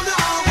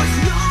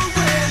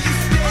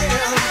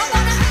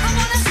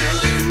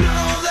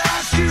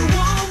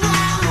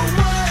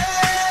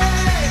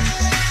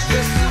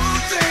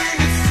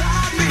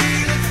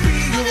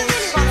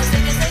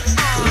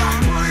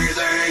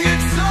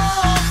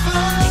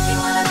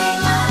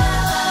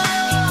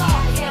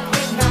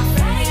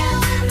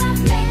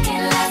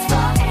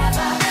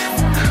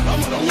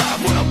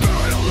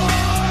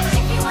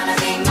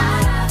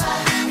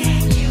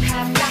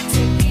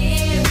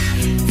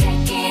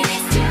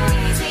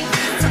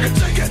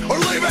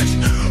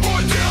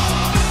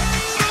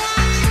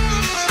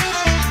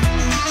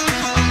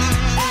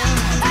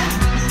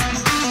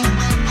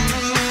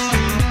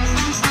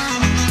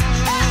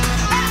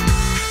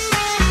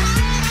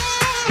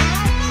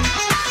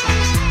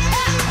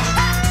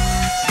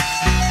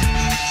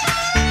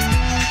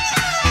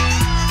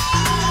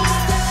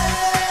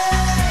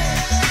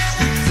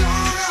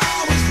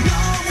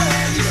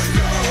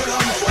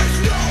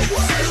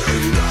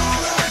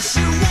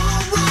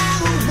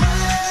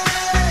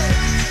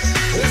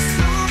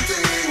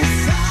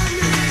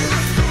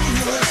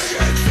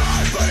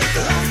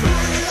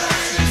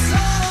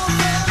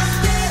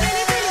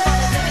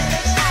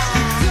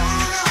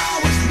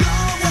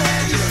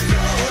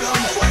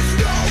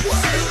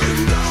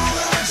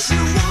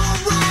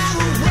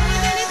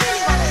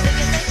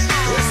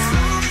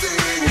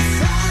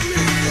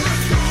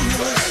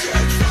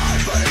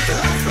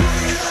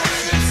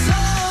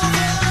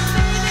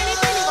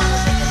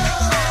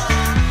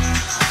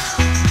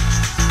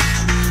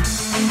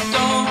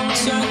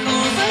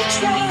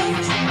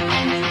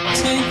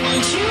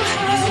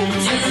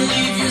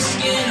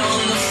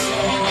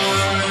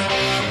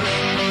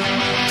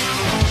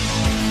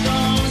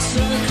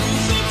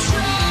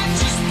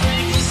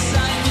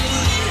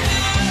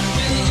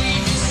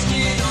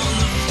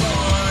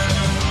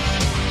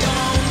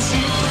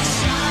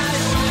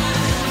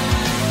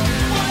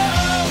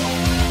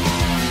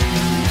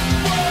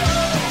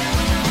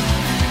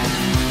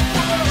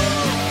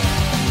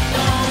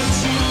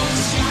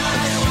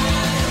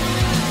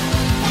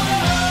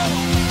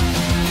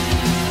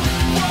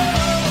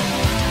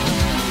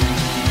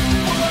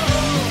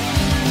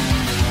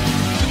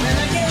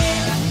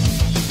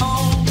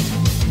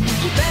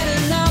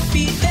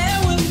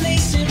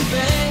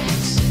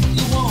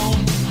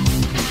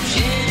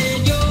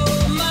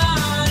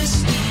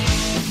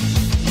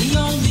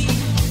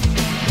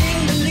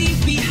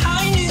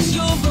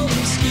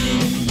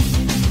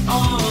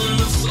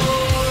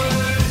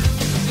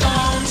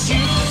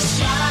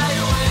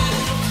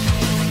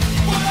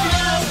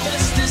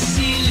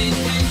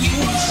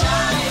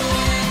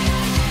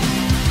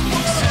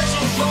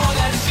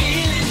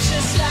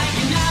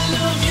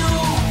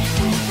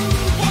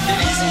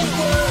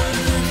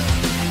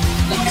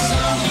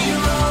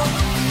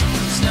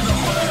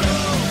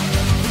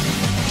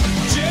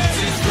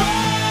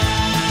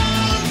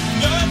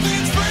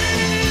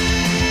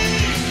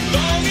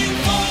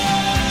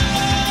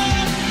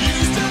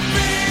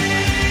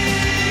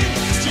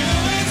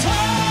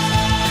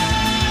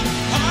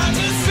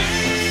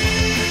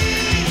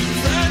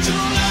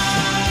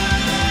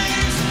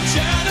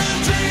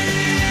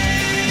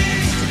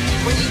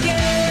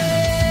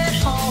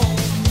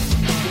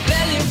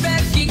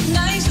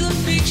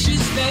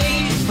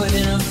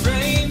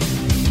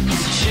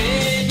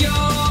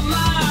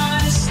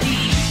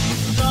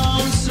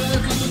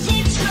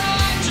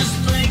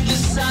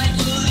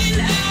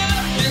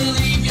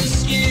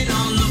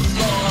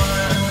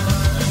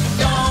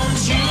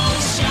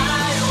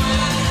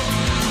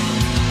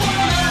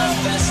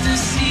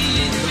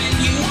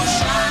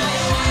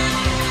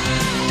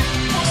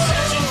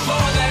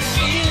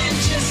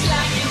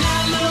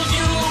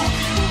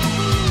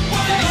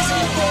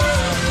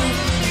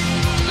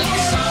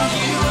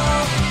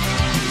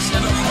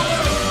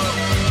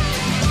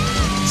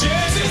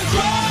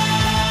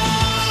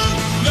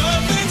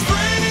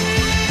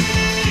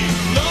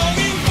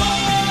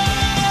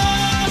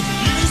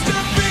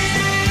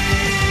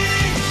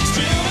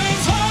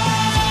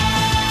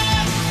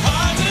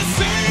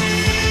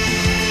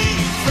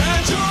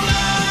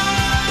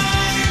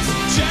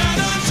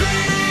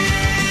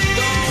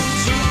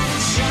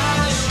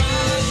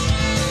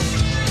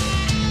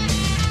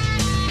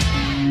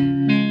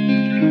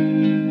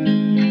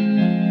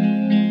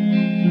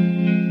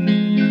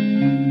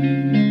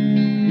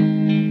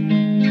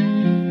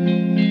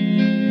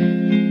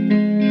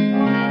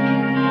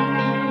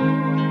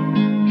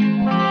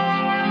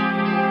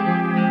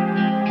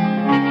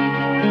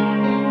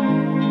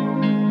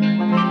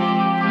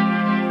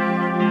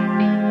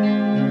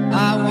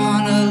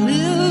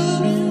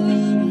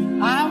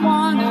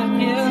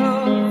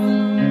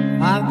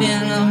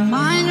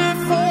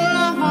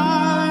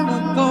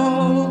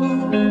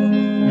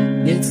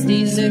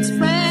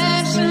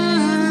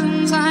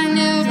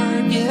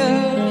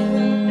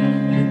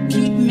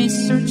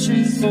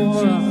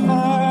for a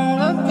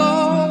heart of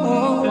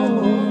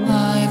gold.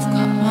 I've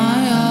got my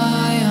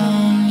eye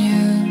on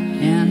you,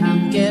 and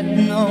I'm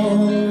getting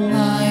old.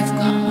 I've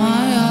got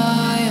my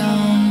eye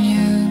on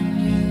you.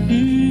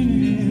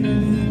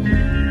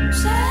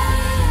 Say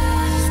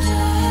yes to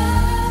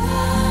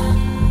heaven.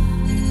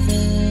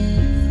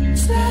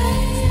 Say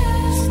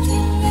yes to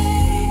me,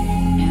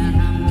 and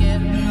I'm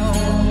getting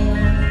old.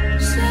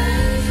 Say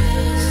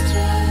yes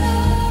to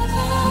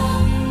heaven.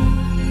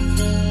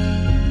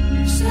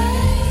 Say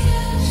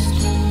yes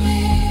to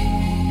me.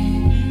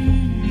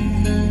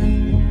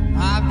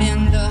 I've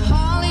been to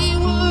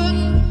Hollywood,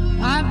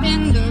 I've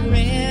been to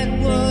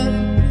Redwood,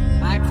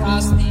 I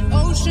crossed the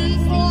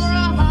ocean for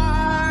a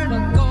heart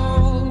of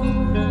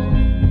gold.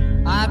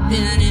 I've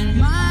been in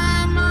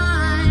my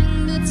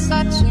mind, it's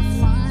such a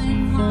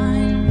fine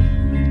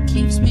mind,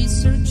 keeps me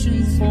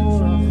searching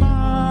for a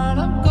heart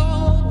of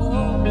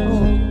gold.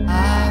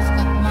 I've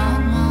got my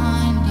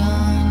mind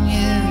on you,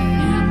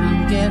 and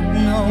I'm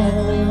getting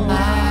old. I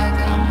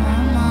got my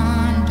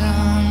mind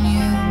on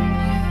you.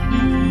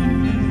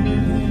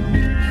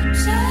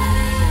 Say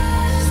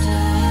yes to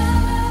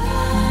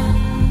heaven.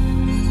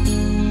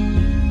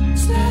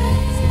 Say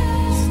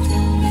yes to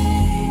me,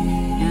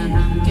 and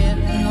I'm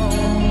getting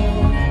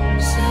old.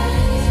 Say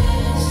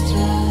yes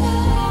to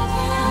heaven.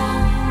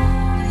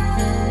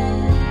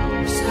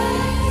 Say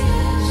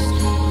yes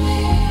to me.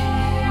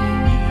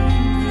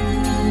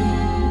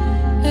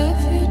 If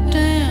you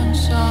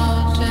dance,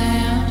 I'll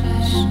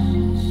dance,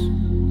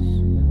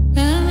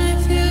 and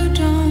if you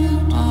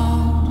don't,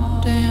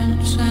 I'll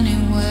dance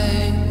anyway.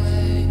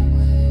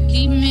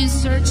 Keep me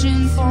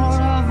searching for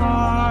a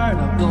heart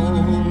of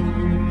gold.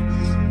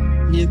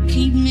 You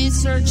keep me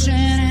searching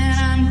and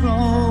I'm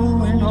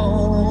growing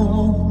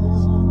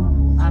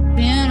old. I've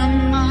been a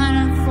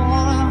miner for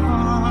a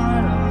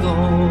heart of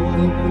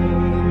gold.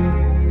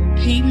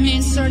 Keep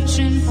me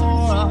searching for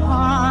a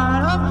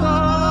heart of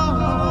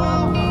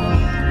gold.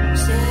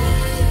 Say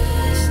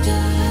yes to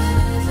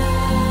heaven.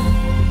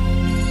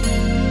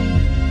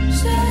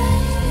 Say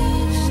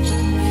yes to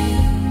me,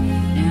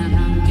 and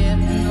I'm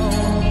getting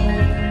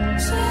old.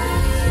 Say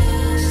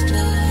yes to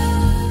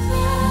heaven.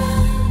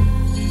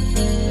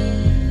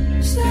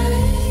 Say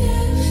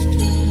yes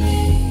to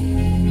me.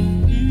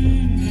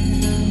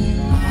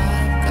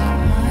 I've got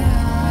my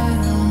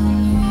eye on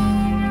you.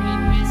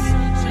 Keep me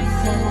searching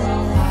for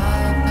a heart.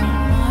 I've got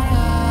my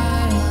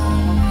eye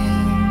on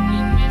you.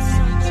 Keep me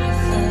searching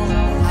for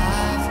a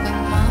heart. I've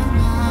got my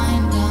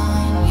mind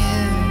on you.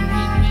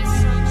 Keep me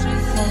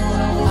searching for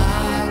a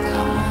heart. I've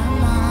got my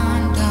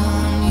mind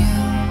on you.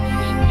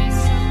 Keep me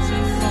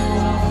searching for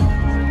a heart.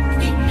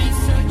 Keep me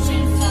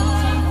searching for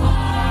a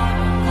heart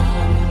of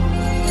gold.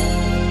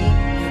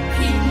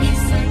 Keep me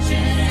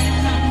searching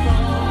and I'm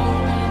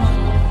growing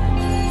old.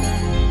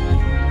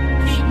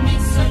 Keep me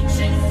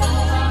searching for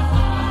a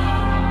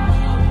heart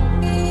of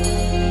gold.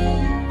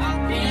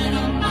 I've been a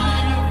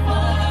miner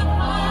for a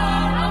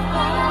heart of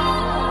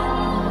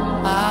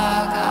gold. I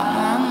got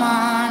my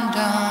mind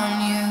on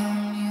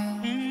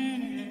you.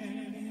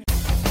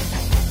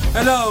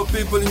 Hello,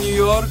 people in New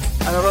York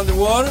and around the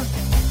world.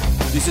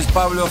 This is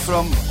Pablo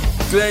from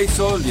Clay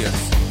Soldiers,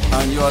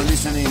 and you are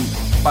listening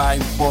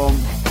Pipebomb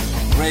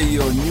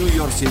Radio, New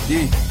York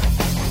City,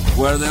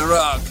 where the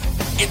rock,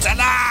 it's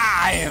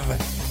alive!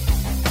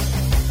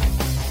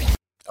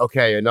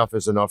 Okay, enough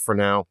is enough for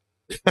now.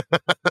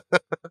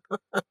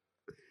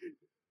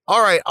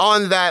 All right,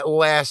 on that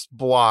last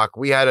block,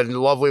 we had a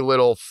lovely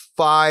little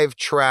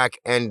 5-track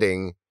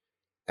ending.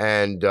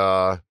 And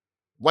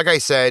like I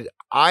said,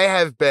 I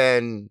have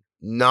been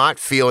not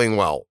feeling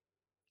well.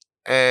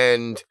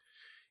 And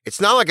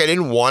it's not like I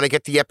didn't want to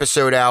get the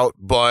episode out,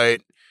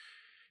 but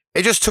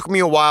it just took me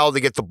a while to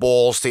get the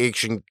balls to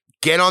actually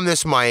get on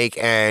this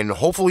mic and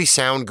hopefully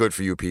sound good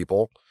for you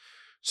people.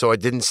 So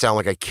it didn't sound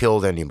like I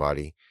killed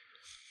anybody.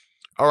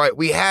 All right,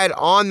 we had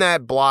on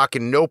that block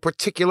in no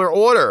particular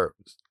order.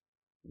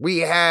 We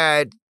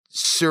had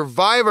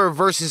Survivor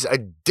versus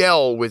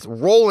Adele with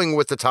Rolling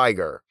with the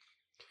Tiger.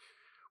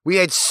 We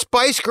had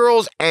Spice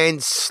Girls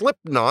and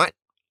Slipknot.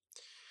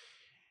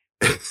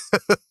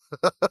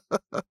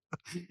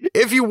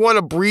 If You Want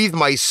to Breathe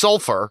My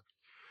Sulfur.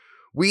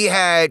 We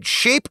had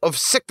Shape of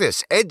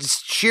Sickness, Ed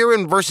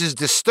Sheeran versus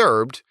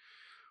Disturbed.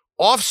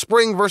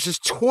 Offspring versus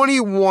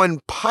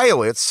 21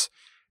 Pilots,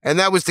 and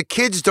that was The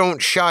Kids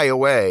Don't Shy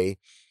Away.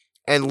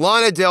 And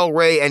Lana Del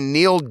Rey and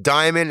Neil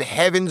Diamond,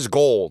 Heaven's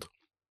Gold.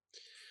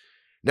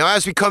 Now,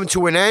 as we come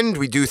to an end,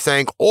 we do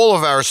thank all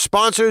of our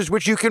sponsors,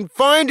 which you can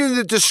find in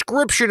the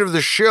description of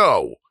the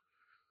show.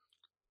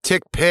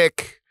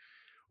 TickPick,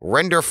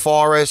 Render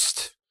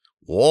Forest,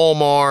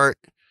 Walmart,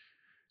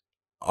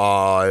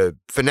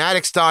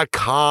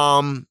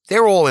 Fanatics.com.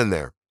 They're all in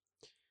there.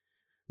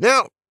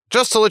 Now,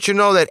 just to let you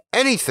know that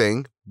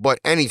anything but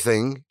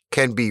anything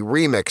can be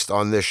remixed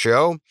on this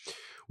show,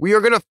 we are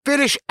going to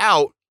finish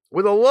out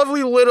with a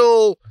lovely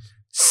little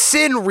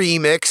Sin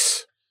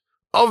remix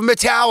of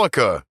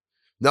Metallica.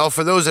 Now,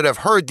 for those that have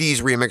heard these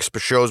remix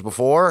shows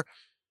before,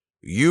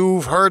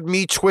 you've heard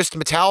me twist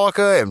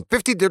Metallica in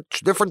 50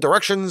 different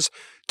directions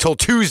till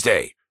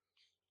Tuesday.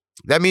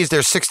 That means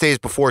there's 6 days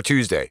before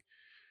Tuesday.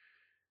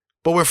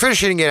 But we're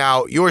finishing it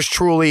out. Yours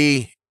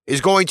truly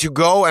is going to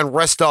go and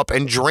rest up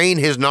and drain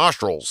his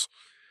nostrils,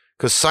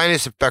 because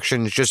sinus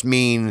infections just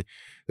mean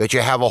that you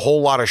have a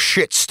whole lot of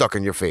shit stuck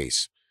in your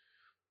face.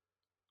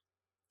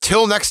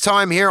 Till next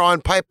time here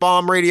on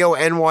Pipebomb Radio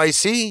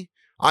NYC,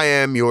 I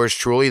am yours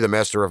truly, the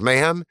Master of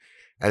Mayhem.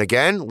 And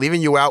again,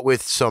 leaving you out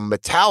with some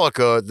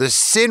Metallica, the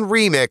Sin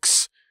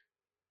remix,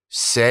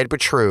 Sad But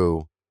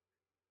True.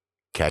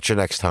 Catch you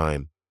next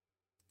time.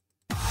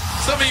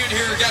 Some of you in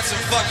here got some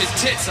fucking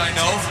tits, I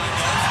know.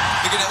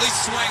 You can at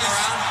least swing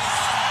around.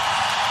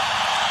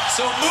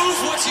 So move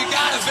what you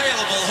got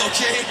available,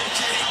 okay?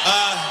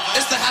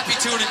 It's the happy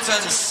tune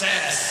entitled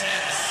Sad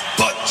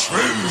But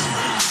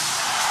True.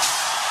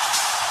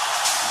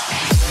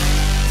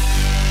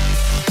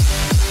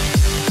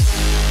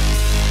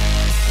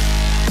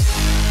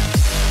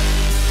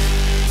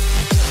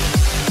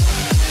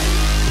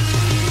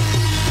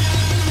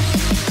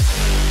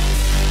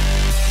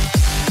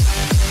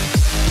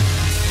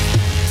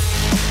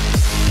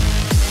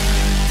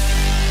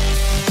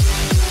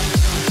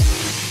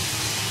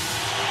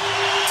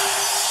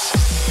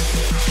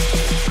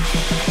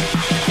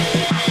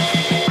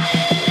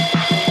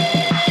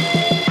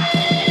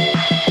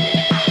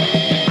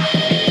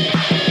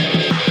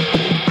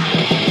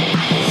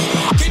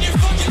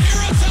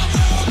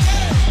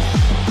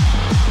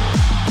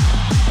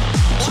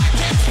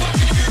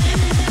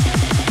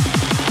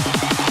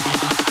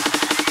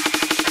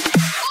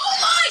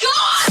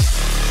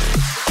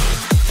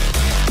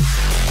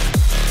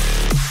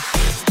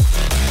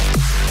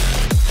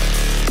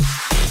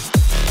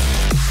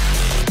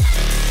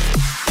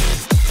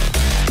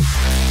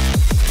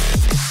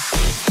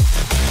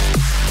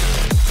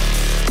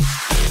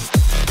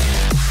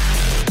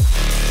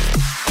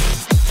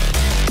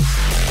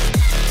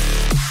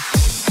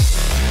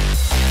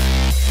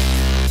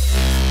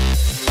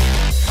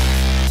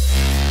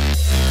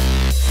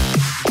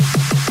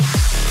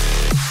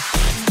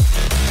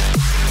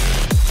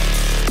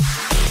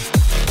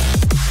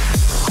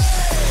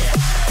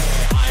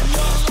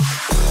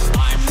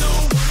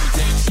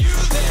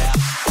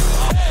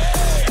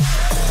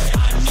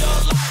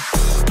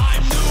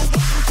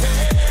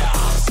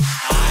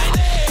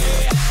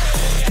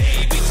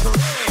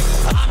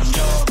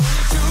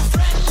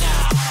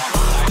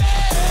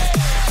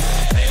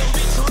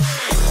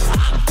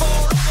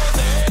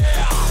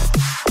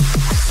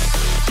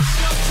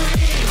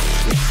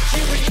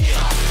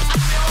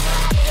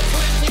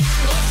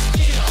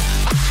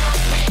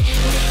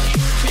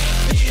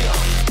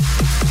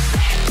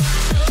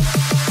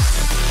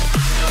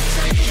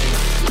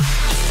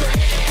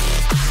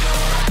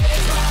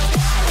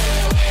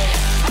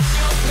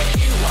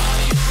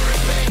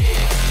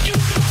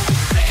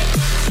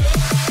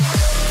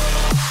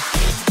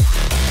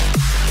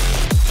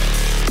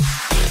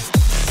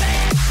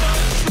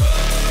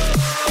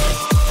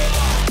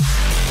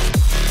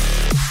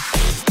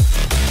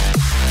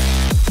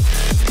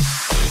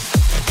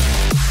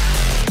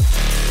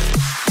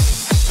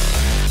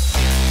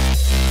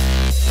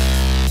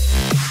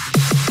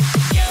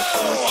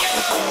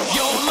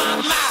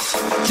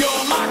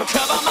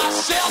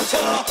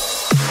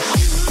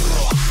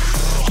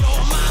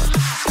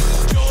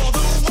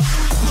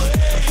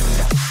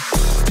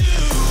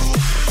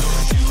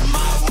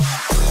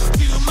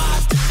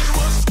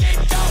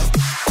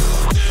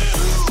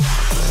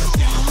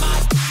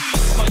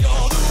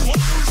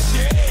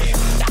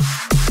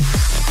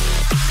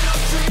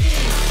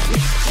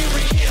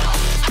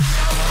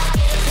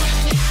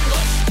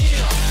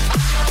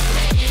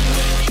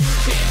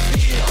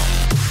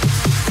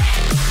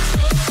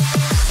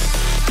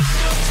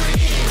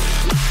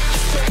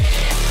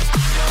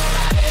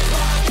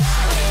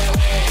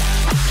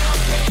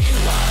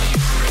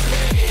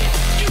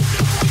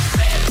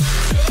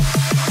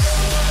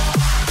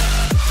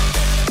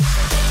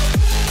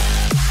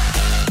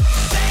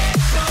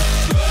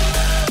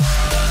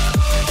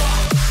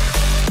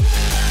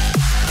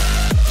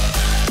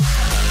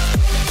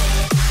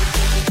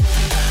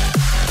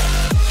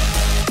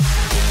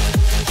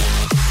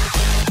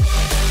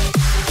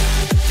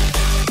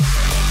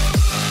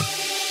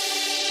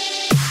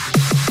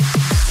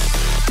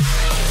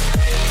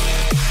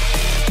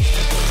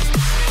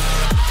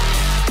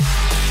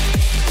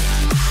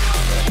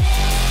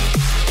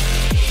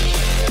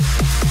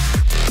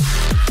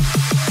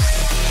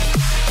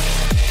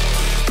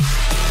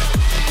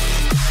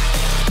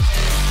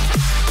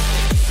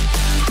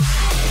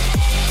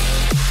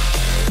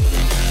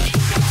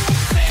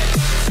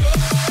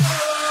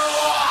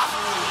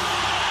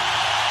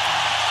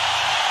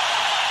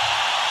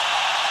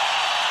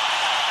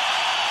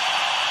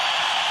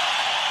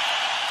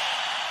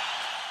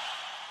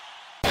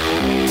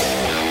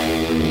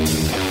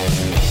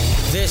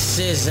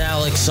 is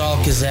Alex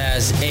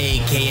Alcazaz,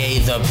 aka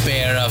the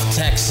Bear of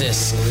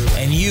Texas,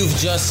 and you've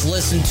just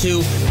listened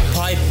to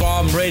Pipe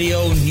Bomb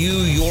Radio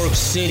New York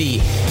City,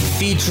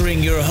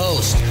 featuring your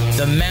host,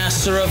 the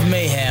Master of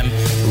Mayhem,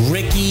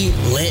 Ricky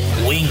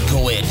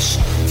Litwinkowicz.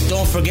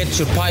 Don't forget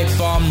your Pipe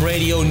Bomb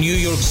Radio New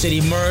York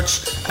City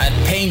merch at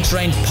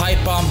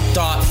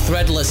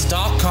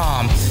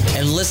paintrainpipebomb.threadless.com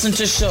and listen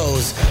to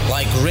shows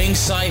like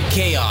Ringside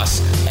Chaos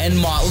and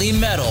Motley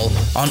Metal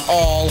on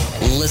all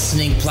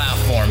listening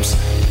platforms.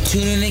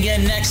 Tune in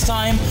again next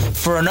time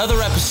for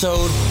another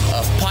episode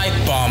of Pipe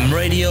Bomb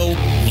Radio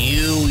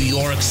New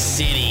York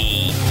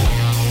City.